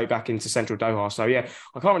straight back into central Doha. So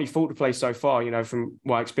I can't really fault the place so far. From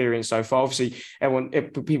my experience so far. Obviously,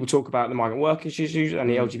 people talk about the migrant work issues and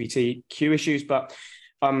the LGBTQ issues, but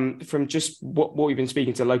from just what we've been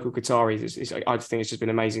speaking to local Qataris, I think it's just been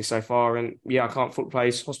amazing so far. And I can't fault the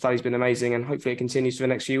place. Hospitality's been amazing, and hopefully it continues for the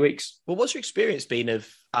next few weeks. Well, what's your experience been of,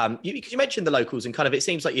 because you mentioned the locals and kind of, it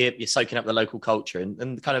seems like you're soaking up the local culture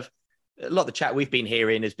and kind of a lot of the chat we've been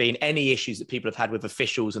hearing has been any issues that people have had with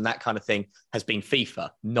officials and that kind of thing has been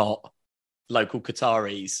FIFA, not local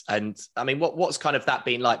Qataris. And I mean, what's kind of that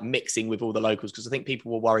been like mixing with all the locals? Because I think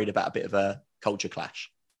people were worried about a bit of a culture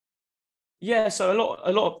clash. Yeah, so a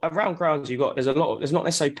lot of around grounds there's not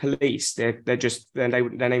necessarily police. They're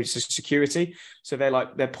their name's just security. So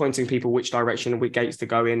they're pointing people which direction and which gates to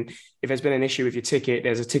go in. If there's been an issue with your ticket,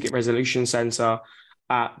 there's a ticket resolution centre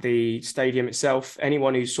at the stadium itself.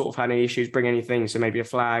 Anyone who's sort of had any issues, bring anything, so maybe a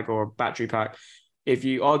flag or a battery pack. If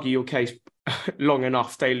you argue your case long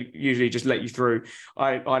enough, they usually just let you through.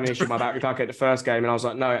 I had an issue with my battery pack at the first game, and I was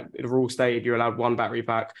like, no, the rule stated you're allowed one battery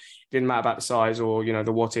pack. Didn't matter about the size or the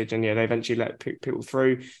wattage, and they eventually let people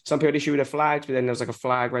through. Some people had issue with their flags, but then there was like a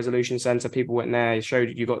flag resolution centre. People went there,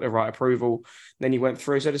 showed you got the right approval, then you went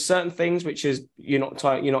through. So there's certain things which is you're not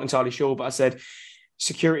entirely sure. But I said,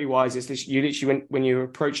 security wise, it's you literally when you're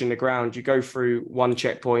approaching the ground, you go through one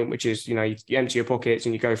checkpoint, which is you empty your pockets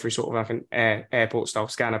and you go through sort of like an airport style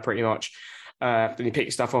scanner, pretty much. Then you pick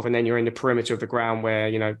your stuff off, and then you're in the perimeter of the ground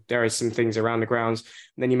where there is some things around the grounds.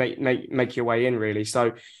 And then you make your way in, really.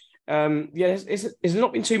 So. It's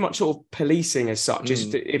not been too much sort of policing as such.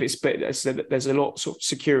 There's a lot of sort of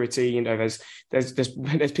security.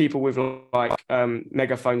 There's people with like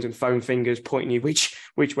megaphones and phone fingers pointing you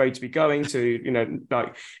which way to be going to.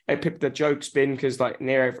 The joke's been because like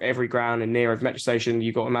near every ground and near every metro station,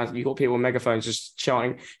 you got people with megaphones just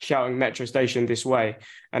shouting metro station this way.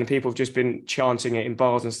 and people have just been chanting it in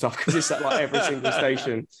bars and stuff because it's at like every single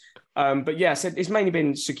station. But yeah, I said it's mainly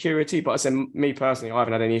been security, but I said me personally, I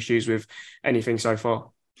haven't had any issues with anything so far.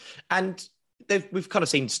 And we've kind of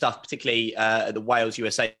seen stuff, particularly at the Wales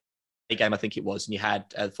USA game, I think it was, and you had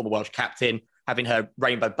the former Welsh captain having her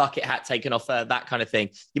rainbow bucket hat taken off her, that kind of thing.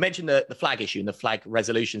 You mentioned the flag issue and the flag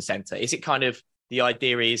resolution centre. Is it kind of the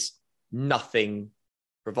idea is nothing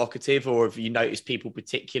provocative, or have you noticed people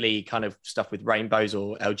particularly kind of stuff with rainbows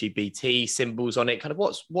or LGBT symbols on it? Kind of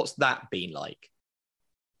what's that been like?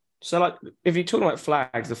 So, like, if you're talking about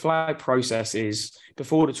flags, the flag process is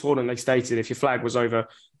before the tournament. They stated if your flag was over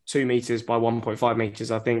 2 meters by 1.5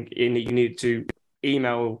 meters, I think you need to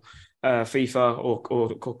email FIFA or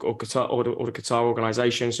Qatar or the Qatar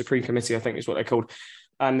organization, Supreme Committee, I think is what they're called.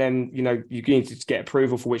 And then, you need to get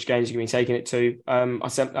approval for which games you're going to be taking it to. I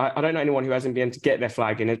don't know anyone who hasn't been able to get their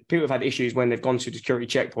flag in. People have had issues when they've gone to the security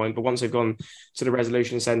checkpoint, but once they've gone to the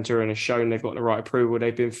resolution centre and have shown they've got the right approval,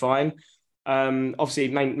 they've been fine. Obviously,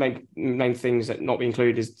 main things that not be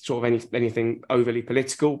included is sort of anything overly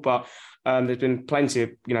political, but there's been plenty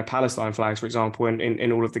of Palestine flags, for example,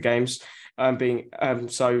 in all of the games. I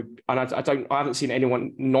haven't seen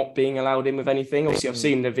anyone not being allowed in with anything. Obviously, I've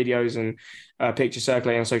seen the videos and pictures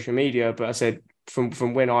circulating on social media, but I said from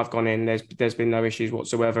when I've gone in, there's been no issues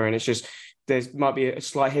whatsoever, and it's just there might be a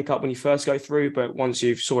slight hiccup when you first go through, but once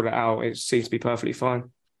you've sorted it out, it seems to be perfectly fine.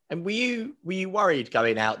 And were you worried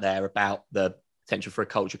going out there about the potential for a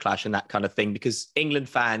culture clash and that kind of thing? Because England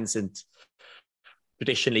fans and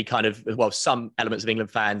traditionally some elements of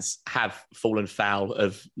England fans have fallen foul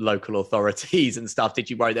of local authorities and stuff. Did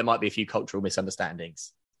you worry there might be a few cultural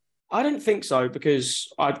misunderstandings? I don't think so, because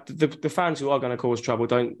the fans who are going to cause trouble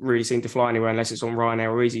don't really seem to fly anywhere unless it's on Ryanair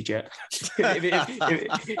or EasyJet.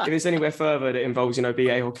 if it's anywhere further that involves,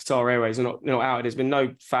 BA or Qatar Airways, they're not out. There's been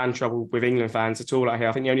no fan trouble with England fans at all out here.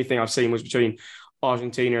 I think the only thing I've seen was between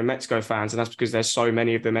Argentina and Mexico fans, and that's because there's so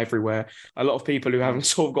many of them everywhere. A lot of people who haven't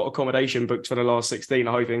sort of got accommodation booked for the last 16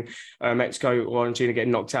 are hoping Mexico or Argentina get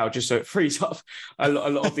knocked out just so it frees up a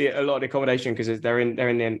lot of the accommodation, because there's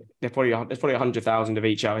probably 100,000 of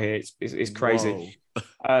each out here. It's crazy.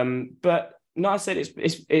 But no, I said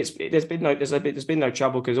there's been no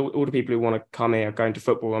trouble, because all the people who want to come here are going to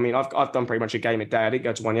football. I mean, I've done pretty much a game a day. I didn't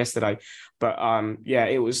go to one yesterday, but a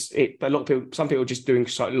lot of people. Some people are just doing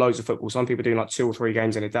loads of football. Some people are doing like 2 or 3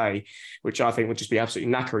 games in a day, which I think would just be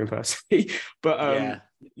absolutely knackering personally. But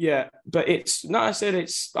but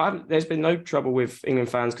there's been no trouble with England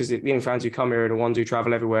fans, because the England fans who come here are the ones who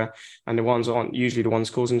travel everywhere, and the ones aren't usually the ones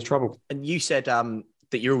causing the trouble. And you said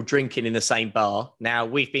that you're all drinking in the same bar. Now,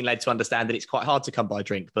 we've been led to understand that it's quite hard to come by a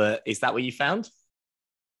drink, but is that what you found?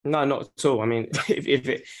 No, not at all. I mean, if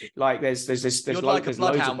it like there's you're like a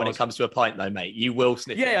bloodhound when it comes to a pint, though, mate. You will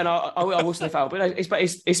sniff. Yeah, and I will sniff out. But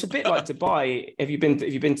it's a bit like Dubai. If you've been to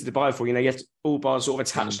Dubai before, you have all bars sort of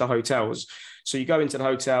attached to hotels. So you go into the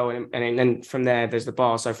hotel, and then from there there's the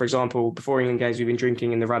bar. So for example, before England games, we've been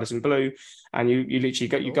drinking in the Radisson Blu, and you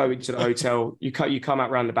literally go into the hotel. You come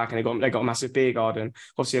out round the back, and they got a massive beer garden.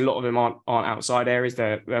 Obviously, a lot of them aren't outside areas.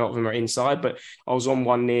 A lot of them are inside. But I was on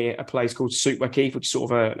one near a place called Souk Waqif, which is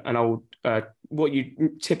sort of an old what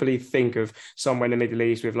you typically think of somewhere in the Middle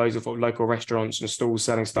East, with loads of local restaurants and stalls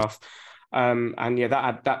selling stuff.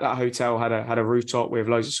 That hotel had a rooftop with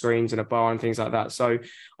loads of screens and a bar and things like that. So,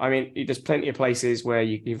 I mean, there's plenty of places where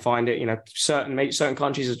you can find it. Certain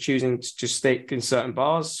countries are choosing to just stick in certain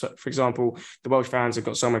bars. So, for example, the Welsh fans have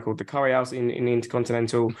got somewhere called the Curry House in the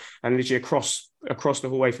Intercontinental, and literally across the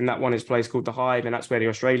hallway from that one is a place called the Hive, and that's where the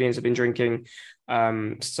Australians have been drinking.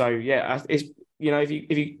 If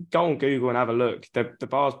you go on Google and have a look, the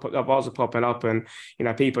bars are popping up, and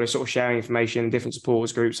people are sort of sharing information in different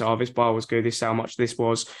supporters groups. Oh, this bar was good. This is how much this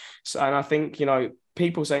was. So, and I think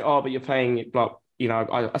people saying, oh, but you're paying like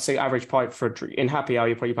I say average pint in happy hour,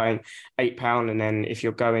 you're probably paying £8, and then if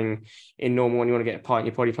you're going in normal and you want to get a pint,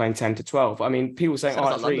 you're probably paying 10 to 12. I mean, people saying, oh,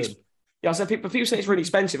 it's really, I said people saying it's really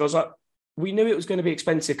expensive. I was like, we knew it was going to be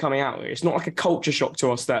expensive coming out. It's not like a culture shock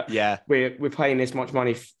to us that we're paying this much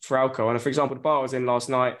money for alcohol. And for example, the bar I was in last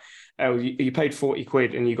night, you paid 40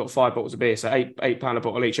 quid and you got 5 bottles of beer, so £8 a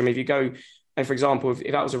bottle each. I mean, if you go, and for example, if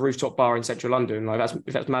that was a rooftop bar in central London, like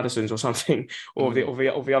if that's Madison's or something, or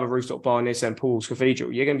the other rooftop bar near St Paul's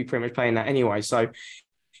Cathedral, you're going to be pretty much paying that anyway. So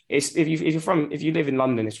if you live in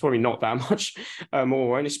London, it's probably not that much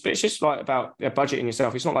more, and it's just like about budgeting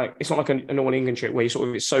yourself. It's not like a normal England trip where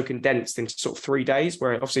it's so condensed into sort of 3 days,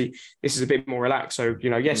 where obviously this is a bit more relaxed. So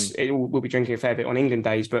we'll be drinking a fair bit on England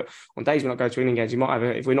days, but on days we're not going to England games, we might have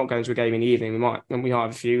if we're not going to a game in the evening, we might have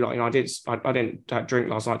a few. Like I didn't drink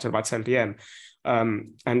last night till about 10 p.m.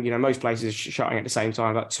 And most places are shutting at the same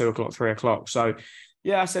time, about 2 o'clock, 3 o'clock. So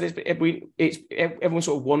yeah, I said it's everyone's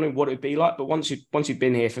sort of wondering what it'd be like, but once you've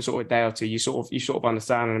been here for sort of a day or two, you sort of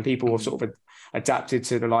understand, and people have sort of adapted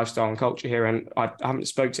to the lifestyle and culture here. And I haven't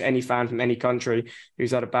spoke to any fan from any country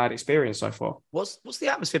who's had a bad experience so far. What's the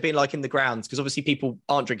atmosphere been like in the grounds? Because obviously people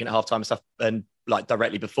aren't drinking at halftime and stuff, and like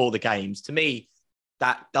directly before the games. To me,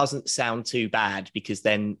 that doesn't sound too bad, because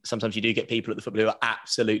then sometimes you do get people at the football who are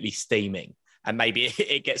absolutely steaming, and maybe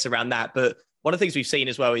it gets around that. But one of the things we've seen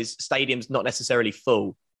as well is stadiums not necessarily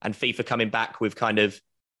full, and FIFA coming back with kind of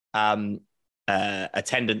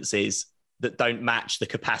attendances that don't match the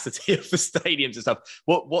capacity of the stadiums and stuff.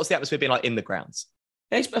 What's the atmosphere been like in the grounds?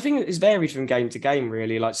 I think it's varied from game to game,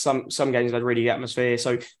 really. Like some games had really good atmosphere.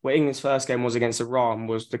 So where England's first game was against Iran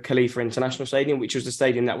was the Khalifa International Stadium, which was the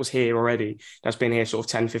stadium that was here already. That's been here sort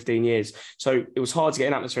of 10, 15 years. So it was hard to get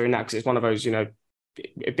an atmosphere in that, because it's one of those, a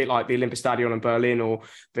bit like the Olympiastadion in Berlin or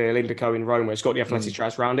the Olimpico in Rome, where it's got the athletic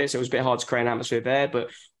tracks around it. So it was a bit hard to create an atmosphere there. But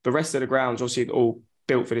the rest of the grounds, obviously, all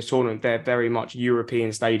built for this tournament, they're very much European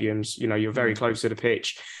stadiums. You're very close to the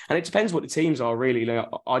pitch. And it depends what the teams are, really.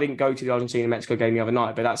 I didn't go to the Argentina-Mexico game the other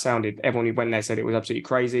night, but everyone who went there said it was absolutely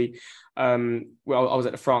crazy. I was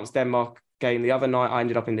at the France-Denmark game the other night. I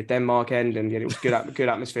ended up in the Denmark end, and it was good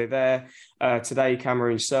atmosphere there. Today,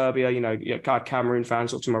 Cameroon, Serbia, had Cameroon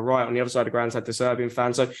fans up to my right. On the other side of the grounds had the Serbian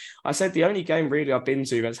fans. So I said the only game really I've been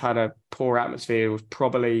to that's had a poor atmosphere was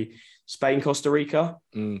probably Spain, Costa Rica.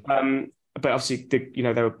 But obviously,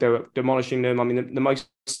 they were demolishing them. I mean, the most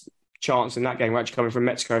chants in that game were actually coming from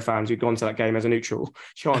Mexico fans who'd gone to that game as a neutral,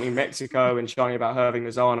 chanting Mexico and chanting about Irving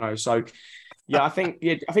Lozano. So yeah, I think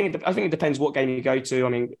it depends what game you go to. I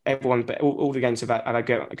mean, all the games have had a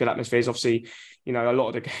good atmospheres. Obviously, a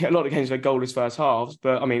lot of the games were goalless first halves.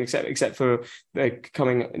 But I mean, except for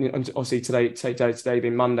coming obviously today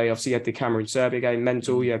being Monday. Obviously, you had the Cameroon Serbia game,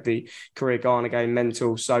 mental. You had the Korea Ghana game,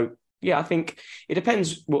 mental. So yeah, I think it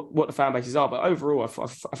depends what the fan bases are. But overall,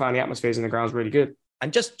 I found the atmospheres in the grounds really good.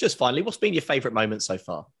 And just finally, what's been your favourite moment so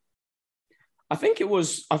far? I think it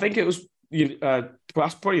was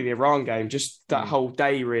that's probably the Iran game. Just that whole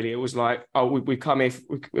day, really. It was like, we come here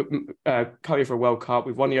for a World Cup.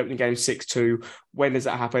 We've won the opening game 6-2. When does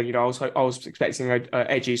that happen? I was expecting a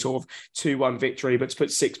edgy sort of 2-1 victory, but to put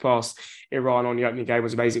 6 past Iran on the opening game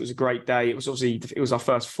was amazing. It was a great day. It was our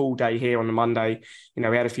first full day here on the Monday. We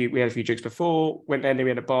had a few drinks before. Went there, and we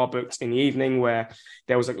had a bar booked in the evening where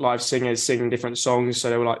there was like live singers singing different songs. So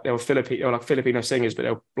they were Filipino singers, but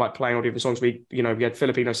they were like playing all different songs. We had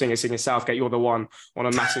Filipino singers singing Southgate, You're the One on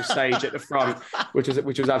a massive stage at the front, which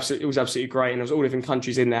was absolutely great. And there was all different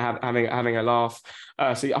countries in there having a laugh.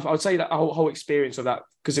 So I would say that whole experience of that,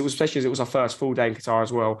 because especially as it was our first full day in Qatar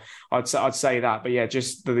as well. I'd say that, but yeah,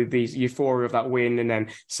 just the euphoria of that win and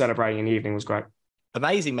then celebrating in the evening was great.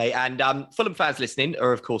 Amazing, mate. And Fulham fans listening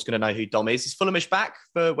are of course going to know who Dom is. Is Fulhamish back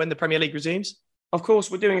for when the Premier League resumes? Of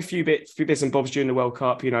course, we're doing a few bits and bobs during the World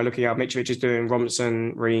Cup. Looking at Mitrovic is doing,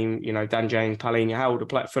 Robinson, Ream, Dan James, Palhinha, how all the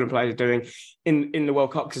Fulham players are doing in the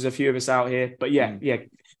World Cup, because there's a few of us out here. But yeah,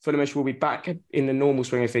 Fulhamish will be back in the normal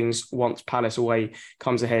swing of things once Palace away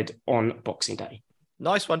comes ahead on Boxing Day.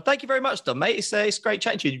 Nice one. Thank you very much, Dom, mate. It's great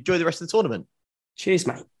chatting to you. Enjoy the rest of the tournament. Cheers,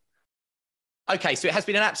 mate. Okay, so it has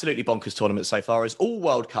been an absolutely bonkers tournament so far, as all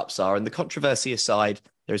World Cups are. And the controversy aside,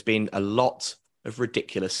 there's been a lot of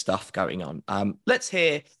ridiculous stuff going on. Let's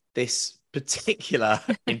hear this particular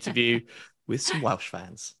interview with some Welsh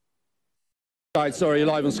fans. Right, sorry,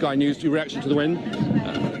 live on Sky News. Your reaction to the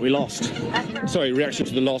win? We lost. Sorry, reaction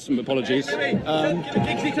to the loss. Apologies.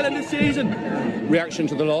 Reaction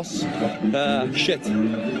to the loss? Shit.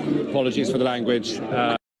 Apologies for the language.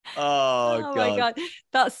 Oh my God,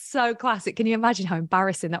 that's so classic. Can you imagine how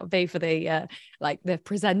embarrassing that would be for the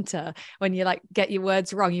presenter when you get your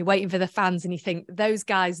words wrong? You're waiting for the fans and you think, those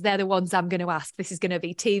guys, they're the ones I'm going to ask. This is going to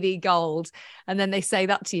be TV gold. And then they say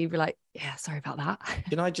that to you, you're like, yeah, sorry about that.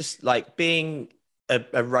 Can I just being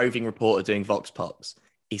a roving reporter doing Vox Pops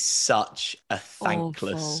is such a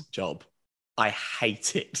thankless job. I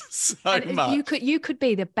hate it so much. You could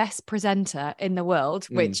be the best presenter in the world,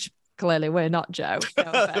 which clearly we're not, Joe.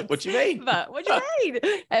 No What do you mean? But what do you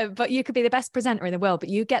mean? But you could be the best presenter in the world, but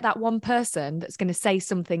you get that one person that's going to say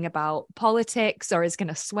something about politics or is going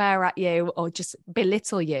to swear at you or just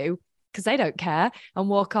belittle you because they don't care and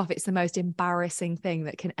walk off. It's the most embarrassing thing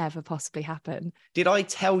that can ever possibly happen. Did I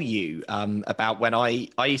tell you about when I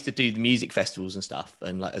used to do the music festivals and stuff,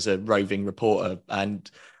 and as a roving reporter, and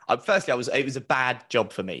firstly it was a bad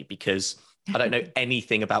job for me because I don't know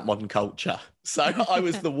anything about modern culture. So I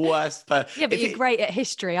was the worst. Yeah, but you're great at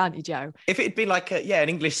history, aren't you, Joe? If it had been like an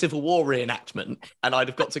English Civil War reenactment and I'd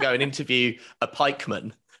have got to go and interview a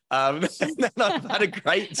pikeman, then I've had a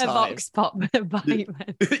great time. A vox pop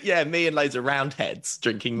pikeman. Yeah, me and loads of roundheads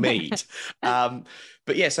drinking mead.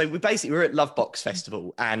 But yeah, so we're at Lovebox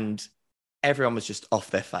Festival and everyone was just off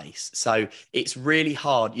their face. So it's really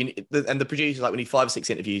hard. And the producers, like, we need 5 or 6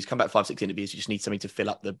 interviews, come back 5 or 6 interviews, you just need something to fill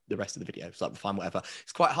up the rest of the video. It's like, fine, whatever.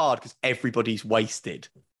 It's quite hard because everybody's wasted.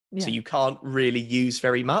 Yeah. So you can't really use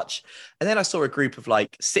very much. And then I saw a group of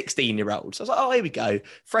like 16-year-olds. I was like, oh, here we go.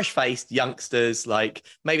 Fresh-faced youngsters, like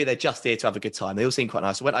maybe they're just here to have a good time. They all seem quite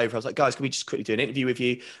nice. I went over, I was like, guys, can we just quickly do an interview with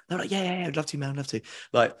you? They were like, yeah, I'd love to, man, I'd love to.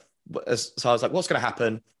 Like, so I was like, what's going to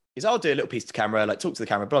happen is I'll do a little piece to camera, like talk to the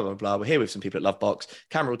camera, blah, blah, blah. We're here with some people at Lovebox.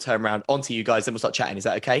 Camera will turn around onto you guys, then we'll start chatting. Is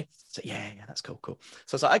that okay? So yeah, that's cool. So I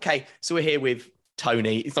was like, okay. So we're here with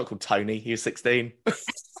Tony. He's not called Tony. He was 16.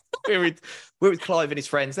 we're with Clive and his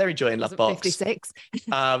friends. They're enjoying Lovebox. 56.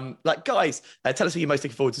 Like, guys, tell us what you're most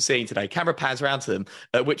looking forward to seeing today. Camera pans around to them,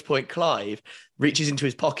 at which point Clive reaches into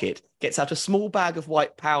his pocket, gets out a small bag of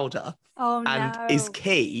white powder and is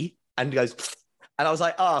key and goes, and I was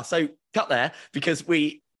like, so cut there, because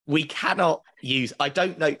we cannot use, I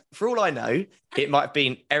don't know, for all I know, it might have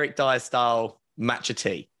been Eric Dyer style matcha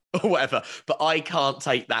tea or whatever, but I can't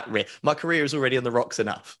take that risk. My career is already on the rocks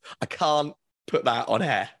enough. I can't put that on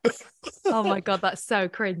air. Oh my God, that's so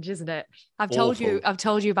cringe, isn't it? I've told you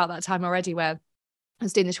about that time already where I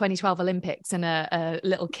was doing the 2012 Olympics and a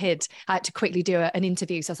little kid, I had to quickly do an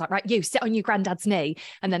interview. So I was like, right, you sit on your granddad's knee.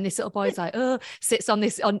 And then this little boy's like, sits on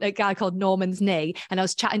a guy called Norman's knee. And I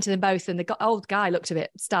was chatting to them both and the old guy looked a bit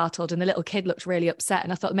startled and the little kid looked really upset.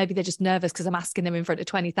 And I thought maybe they're just nervous because I'm asking them in front of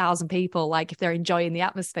 20,000 people, like if they're enjoying the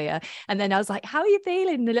atmosphere. And then I was like, how are you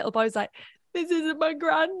feeling? And the little boy's like, this isn't my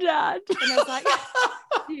granddad. And I was like,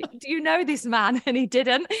 do you know this man? And he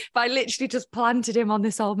didn't, but I literally just planted him on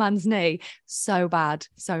this old man's knee. So bad,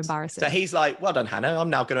 so embarrassing. So he's like, well done, Hannah. I'm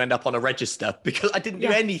now going to end up on a register because I didn't do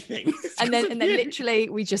anything. And then literally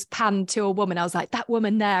we just panned to a woman. I was like, that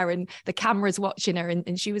woman there, and the camera's watching her,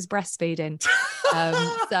 and she was breastfeeding.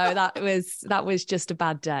 So that was just a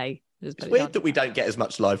bad day. It's weird that we don't get as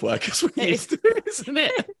much live work as we used to, isn't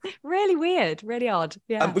it? Really weird, really odd.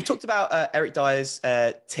 Yeah. We've talked about Eric Dyer's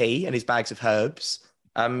tea and his bags of herbs.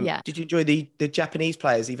 Did you enjoy the Japanese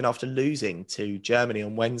players, even after losing to Germany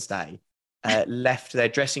on Wednesday, left their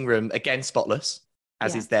dressing room again spotless,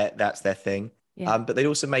 as that's their thing. Yeah. But they'd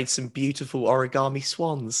also made some beautiful origami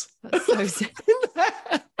swans. That's so sick.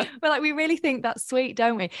 Well, like, we really think that's sweet,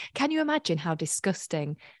 don't we? Can you imagine how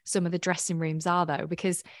disgusting some of the dressing rooms are, though?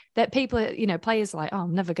 Because that people, players are like,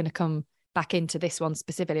 I'm never going to come back into this one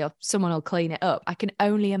specifically, or someone will clean it up. I can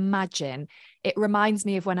only imagine. It reminds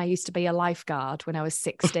me of when I used to be a lifeguard when I was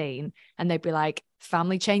 16, and they'd be like,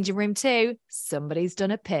 family changing room 2, somebody's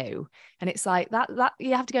done a poo. And it's like that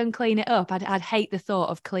you have to go and clean it up. I'd hate the thought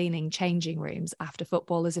of cleaning changing rooms after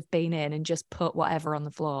footballers have been in and just put whatever on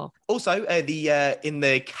the floor. Also, in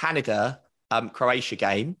the Canada Croatia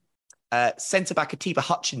game, centre-back Atiba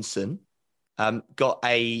Hutchinson got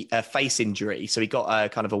a face injury. So he got a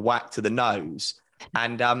kind of a whack to the nose.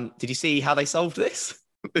 And did you see how they solved this?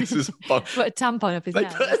 This is put a tampon up his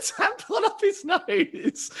nose. Put a tampon up his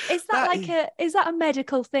nose. Is that a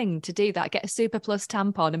medical thing to do that? Get a Super Plus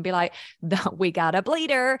tampon and be like, we got a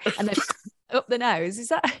bleeder, and then up the nose. Is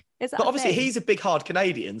that? But obviously he's a big hard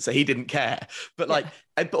Canadian, so he didn't care. But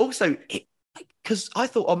but also, because I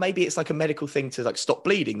thought, maybe it's like a medical thing to like stop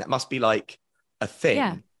bleeding. That must be like a thing.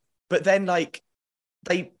 Yeah. But then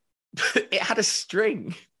it had a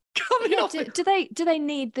string. Do they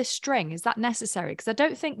need the string? Is that necessary? Because I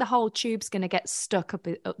don't think the whole tube's going to get stuck up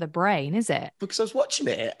the brain, is it? Because I was watching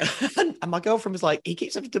it and my girlfriend was like, he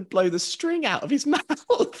keeps having to blow the string out of his mouth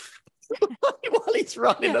while he's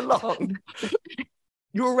running along.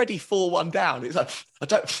 You're already 4-1 down. It's like,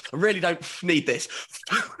 I really don't need this.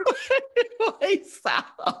 What is that?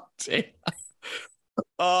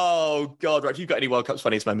 Oh God! Right, if you've got any World Cup's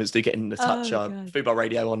funniest moments, do get in touch on Football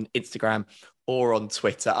Radio on Instagram or on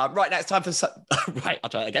Twitter. Right now, it's time for right. I'll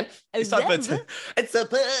try it again. It's time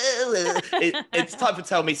for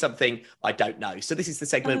Tell Me Something I Don't Know. So this is the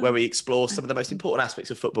segment where we explore some of the most important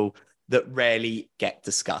aspects of football that rarely get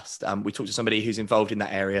discussed. We talk to somebody who's involved in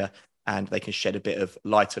that area, and they can shed a bit of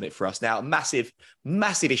light on it for us. Now, a massive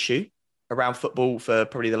issue around football for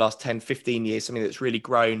probably the last 10, 15 years. Something that's really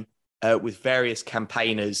grown. With various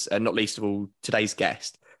campaigners, and not least of all today's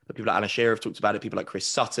guest. But people like Anna Shearer have talked about it. People like Chris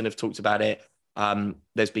Sutton have talked about it.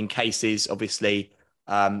 There's been cases, obviously,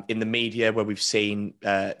 in the media where we've seen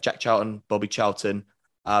Jack Charlton, Bobby Charlton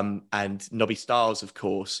and Nobby Stiles, of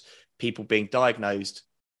course, people being diagnosed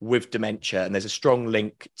with dementia. And there's a strong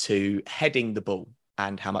link to heading the ball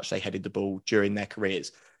and how much they headed the ball during their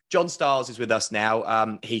careers. John Stiles is with us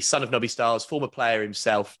now. He's son of Nobby Stiles, former player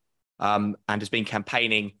himself, and has been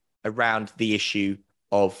campaigning around the issue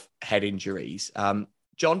of head injuries.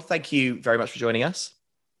 John, thank you very much for joining us.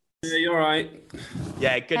 Yeah, you're right.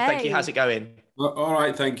 Yeah, good. Hey. Thank you. How's it going? All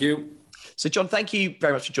right, thank you. So, John, thank you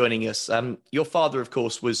very much for joining us. Your father, of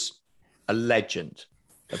course, was a legend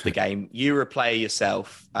of the game. You were a player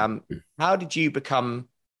yourself. How did you become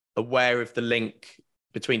aware of the link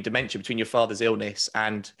between dementia, between your father's illness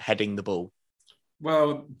and heading the ball?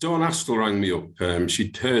 Well, Dawn Astle rang me up.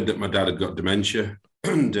 She'd heard that my dad had got dementia,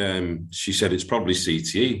 and she said it's probably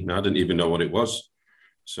CTE. And I didn't even know what it was.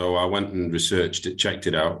 So I went and researched it, checked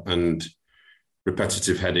it out, and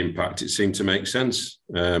repetitive head impact, it seemed to make sense.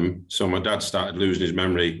 So my dad started losing his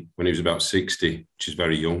memory when he was about 60, which is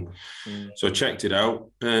very young. So I checked it out.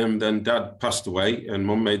 Then Dad passed away, and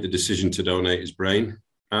Mum made the decision to donate his brain,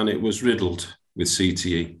 and it was riddled with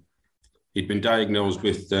CTE. He'd been diagnosed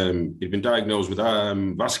with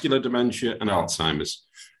vascular dementia and Alzheimer's,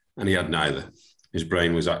 and he had neither. His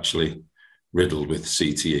brain was actually riddled with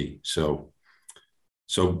CTE. So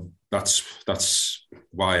that's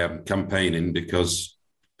why I'm campaigning, because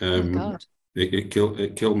it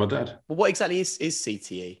killed my dad. Well, what exactly is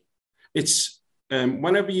CTE? It's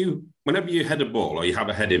whenever you head a ball or you have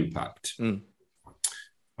a head impact,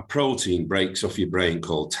 a protein breaks off your brain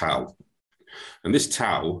called tau. And this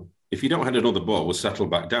tau, if you don't head another ball, will settle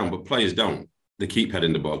back down, but players don't. They keep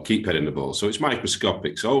heading the ball. So it's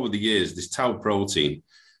microscopic. So over the years, this tau protein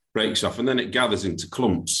breaks off, and then it gathers into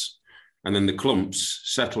clumps. And then the clumps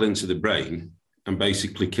settle into the brain and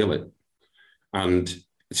basically kill it. And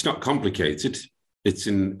it's not complicated. It's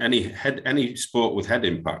in any sport with head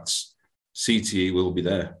impacts, CTE will be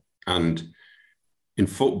there. And in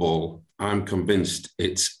football, I'm convinced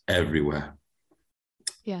it's everywhere.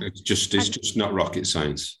 Yeah. It's just not rocket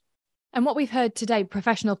science. And what we've heard today,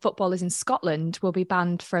 professional footballers in Scotland will be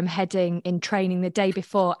banned from heading in training the day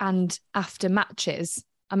before and after matches.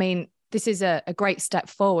 I mean, this is a great step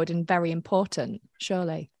forward and very important,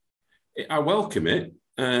 surely. I welcome it.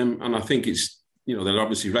 And I think it's, they're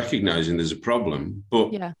obviously recognising there's a problem.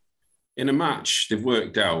 But in a match, they've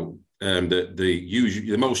worked out that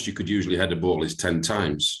the most you could usually head a ball is 10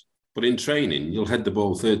 times. But in training, you'll head the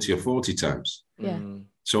ball 30 or 40 times. Yeah.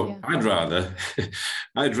 So I'd rather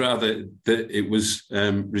that it was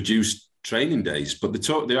reduced training days. But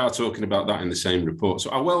they are talking about that in the same report. So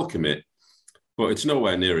I welcome it. But it's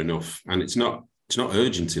nowhere near enough, and it's not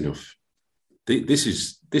urgent enough. This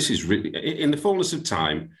is really, in the fullness of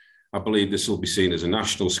time, I believe this will be seen as a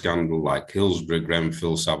national scandal, like Hillsborough,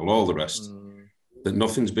 Grenfell, Savile, all the rest. That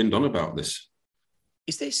nothing's been done about this.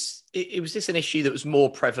 Was this an issue that was more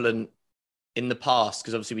prevalent in the past?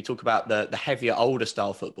 Because obviously we talk about the heavier, older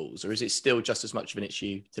style footballs, or is it still just as much of an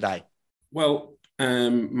issue today? Well,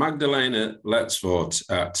 Magdalena Lettsford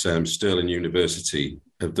at Stirling University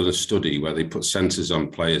have done a study where they put sensors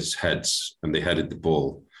on players' heads and they headed the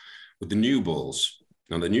ball with the new balls.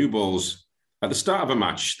 Now, the new balls, at the start of a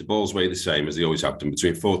match, the balls weigh the same as they always have done,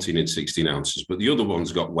 between 14 and 16 ounces, but the other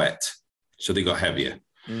ones got wet, so they got heavier.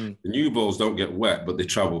 The new balls don't get wet, but they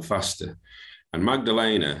travel faster. And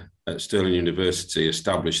Magdalena at Stirling University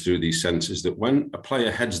established through these sensors that when a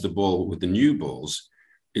player heads the ball with the new balls,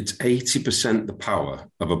 it's 80% the power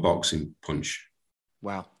of a boxing punch.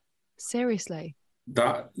 Wow. Seriously?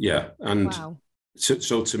 And wow.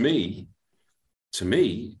 So to me,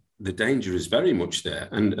 the danger is very much there.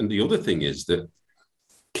 And the other thing is that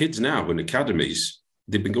kids now in academies,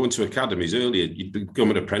 they've been going to academies earlier. You'd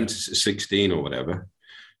become an apprentice at 16 or whatever.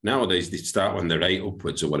 Nowadays, they start when they're 8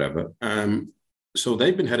 upwards or whatever. So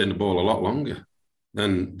they've been heading the ball a lot longer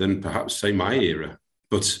than perhaps, say, my era.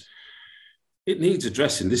 But it needs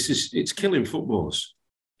addressing. It's killing footballers,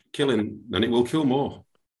 and it will kill more.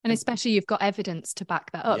 And especially you've got evidence to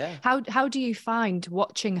back that up. Yeah. How do you find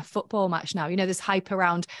watching a football match now? There's hype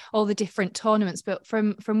around all the different tournaments, but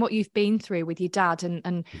from what you've been through with your dad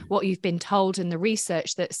and what you've been told and the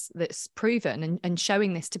research that's proven and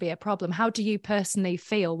showing this to be a problem, how do you personally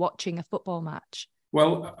feel watching a football match?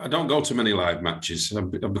 Well, I don't go to many live matches. I've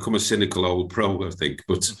become a cynical old pro, I think.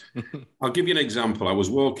 But I'll give you an example. I was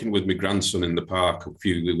walking with my grandson in the park a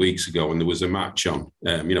few weeks ago, and there was a match on,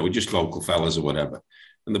 with just local fellas or whatever.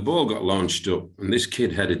 And the ball got launched up, and this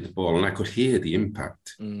kid headed the ball, and I could hear the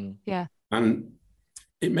impact. Yeah. And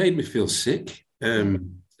it made me feel sick. But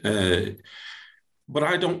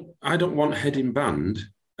I don't want heading banned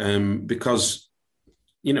because,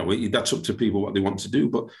 that's up to people what they want to do.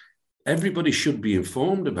 But everybody should be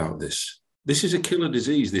informed about this. This is a killer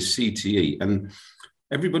disease, this CTE, and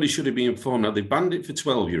everybody should be informed. Now, they banned it for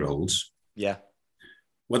 12-year-olds. Yeah.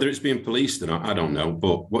 Whether it's being policed or not, I don't know.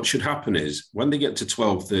 But what should happen is when they get to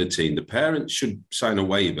 12, 13, the parents should sign a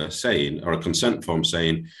waiver saying, or a consent form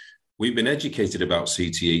saying, we've been educated about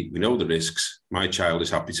CTE. We know the risks. My child is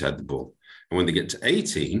happy to head the ball. And when they get to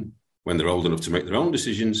 18, when they're old enough to make their own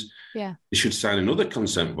decisions, they should sign another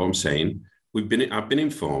consent form saying, I've been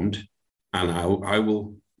informed and I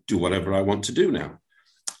will do whatever I want to do now.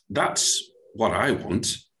 That's what I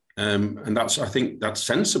want. And I think that's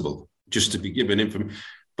sensible, just to be given information.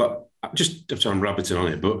 But I'm rabbiting on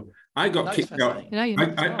it, but I got kicked out.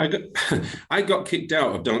 I got kicked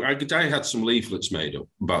out of Dunk. I had some leaflets made up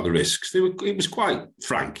about the risks. It was quite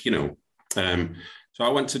frank, you know. So I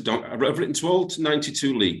went to Dunk. I've written to all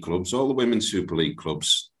 92 league clubs, all the Women's Super League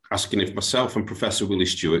clubs, asking if myself and Professor Willie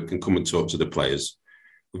Stewart can come and talk to the players.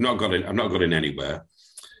 I've not got in anywhere.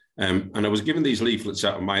 And I was given these leaflets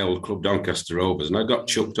out of my old club, Doncaster Rovers, and I got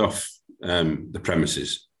chucked off the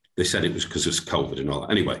premises. They said it was because of COVID and all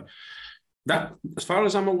that. Anyway, that, as far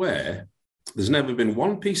as I'm aware, there's never been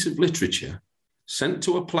one piece of literature sent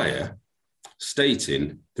to a player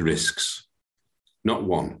stating the risks. Not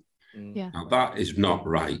one. Yeah. Now, that is not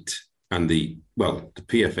right. And the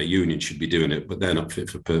PFA union should be doing it, but they're not fit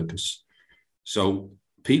for purpose. So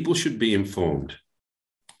people should be informed.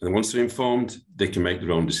 And once they're informed, they can make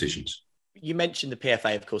their own decisions. You mentioned the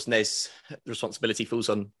PFA, of course, and there's the responsibility falls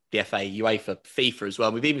on the FA, UEFA, FIFA as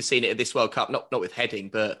well. We've even seen it at this World Cup, not with heading,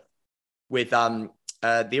 but with the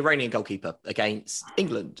Iranian goalkeeper against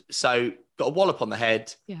England. So got a wallop on the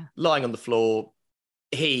head, lying on the floor.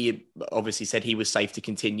 He obviously said he was safe to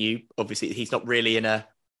continue. Obviously, he's not really in a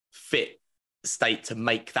fit state to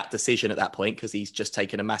make that decision at that point because he's just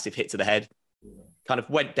taken a massive hit to the head. Kind of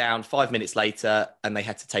went down 5 minutes later and they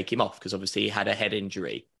had to take him off because obviously he had a head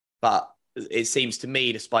injury. But it seems to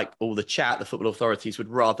me, despite all the chat, the football authorities would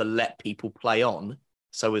rather let people play on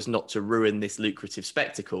so as not to ruin this lucrative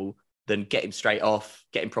spectacle than get him straight off,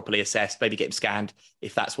 get him properly assessed, maybe get him scanned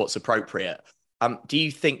if that's what's appropriate. Do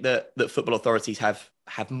you think that football authorities have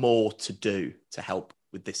more to do to help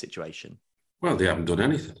with this situation? Well, they haven't done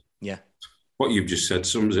anything. Yeah. What you've just said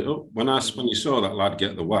sums it up. When you saw that lad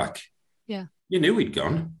get the whack, you knew he'd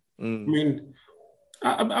gone. I mean,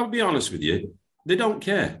 I'll be honest with you, they don't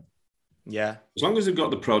care. Yeah. As long as they've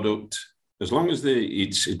got the product, as long as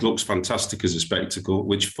it looks fantastic as a spectacle,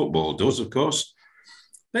 which football does, of course,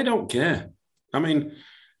 they don't care. I mean,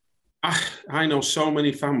 I know so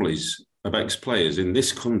many families of ex-players in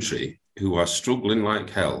this country who are struggling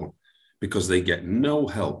like hell because they get no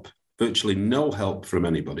help, virtually no help from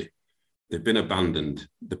anybody. They've been abandoned.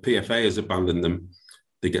 The PFA has abandoned them.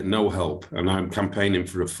 They get no help. And I'm campaigning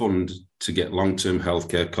for a fund to get long-term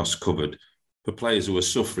healthcare costs covered for players who are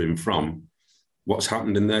suffering from what's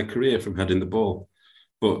happened in their career from heading the ball.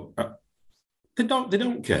 But they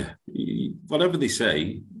don't care. Whatever they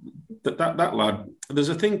say, that lad, there's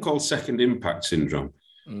a thing called second impact syndrome.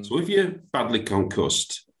 So if you're badly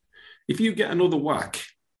concussed, if you get another whack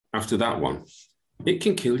after that one, it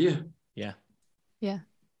can kill you. Yeah. Yeah.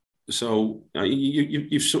 So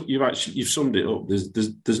you've summed it up.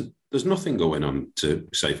 There's nothing going on to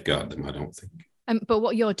safeguard them, I don't think. But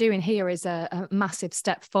what you're doing here is a massive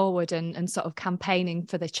step forward and sort of campaigning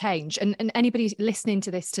for the change. And anybody listening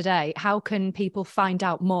to this today, how can people find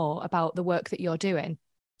out more about the work that you're doing?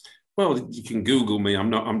 Well, you can Google me. I'm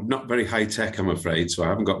not very high tech, I'm afraid, so I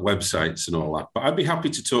haven't got websites and all that. But I'd be happy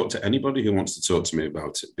to talk to anybody who wants to talk to me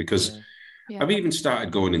about it because I've even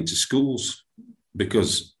started going into schools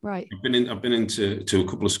because I've been into a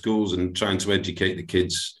couple of schools and trying to educate the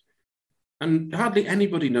kids, and hardly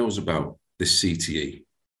anybody knows about this CTE.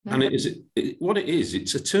 No. And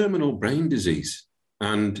it's a terminal brain disease,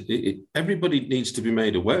 and everybody needs to be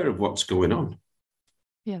made aware of what's going on.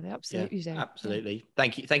 Yeah, they absolutely do. Absolutely.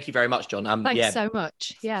 Thank you very much, John. Thanks so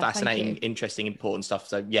much. Yeah, fascinating, interesting, important stuff.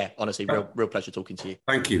 So honestly, real pleasure talking to you.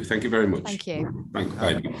 Thank you very much. Thank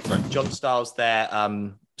you. John Stiles there,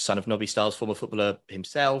 son of Nobby Stiles, former footballer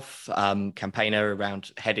himself, campaigner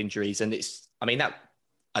around head injuries. And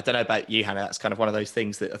I don't know about you, Hannah, that's kind of one of those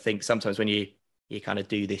things that I think sometimes when you kind of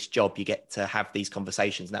do this job, you get to have these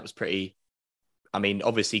conversations. And that was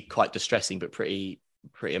obviously quite distressing, but pretty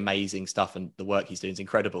amazing stuff. And the work he's doing is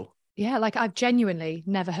incredible. Yeah, like I've genuinely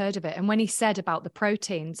never heard of it. And when he said about the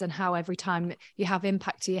proteins and how every time you have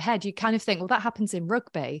impact to your head, you kind of think, well, that happens in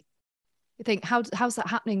rugby. You think, how's that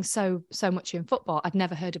happening so much in football? I'd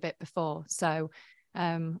never heard of it before. So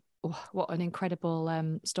what an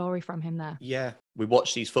incredible story from him there. Yeah, we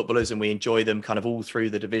watch these footballers and we enjoy them kind of all through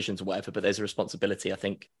the divisions or whatever, but there's a responsibility, I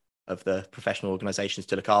think, of the professional organisations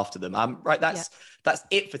to look after them. Right, that's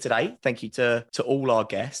it for today. Thank you to all our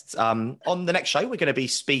guests. On the next show, we're going to be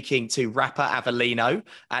speaking to rapper Avelino.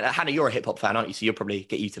 And Hannah, you're a hip hop fan, aren't you? So you'll probably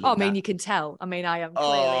get you to learn that. You can tell. I mean, I am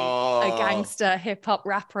clearly a gangster hip hop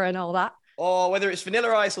rapper and all that. Or whether it's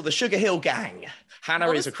Vanilla Ice or the Sugar Hill Gang, Hannah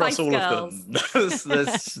is across all of them.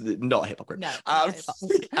 That's not a hip hop group. No,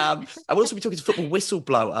 I'll also be talking to football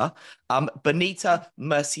whistleblower Benita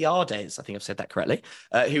Merciades, I think I've said that correctly,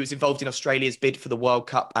 who was involved in Australia's bid for the World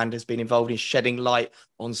Cup and has been involved in shedding light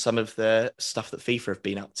on some of the stuff that FIFA have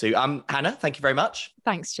been up to. Hannah, thank you very much.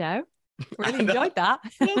 Thanks, Joe. Really enjoyed that.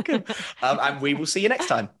 Welcome. And we will see you next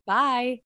time. Bye.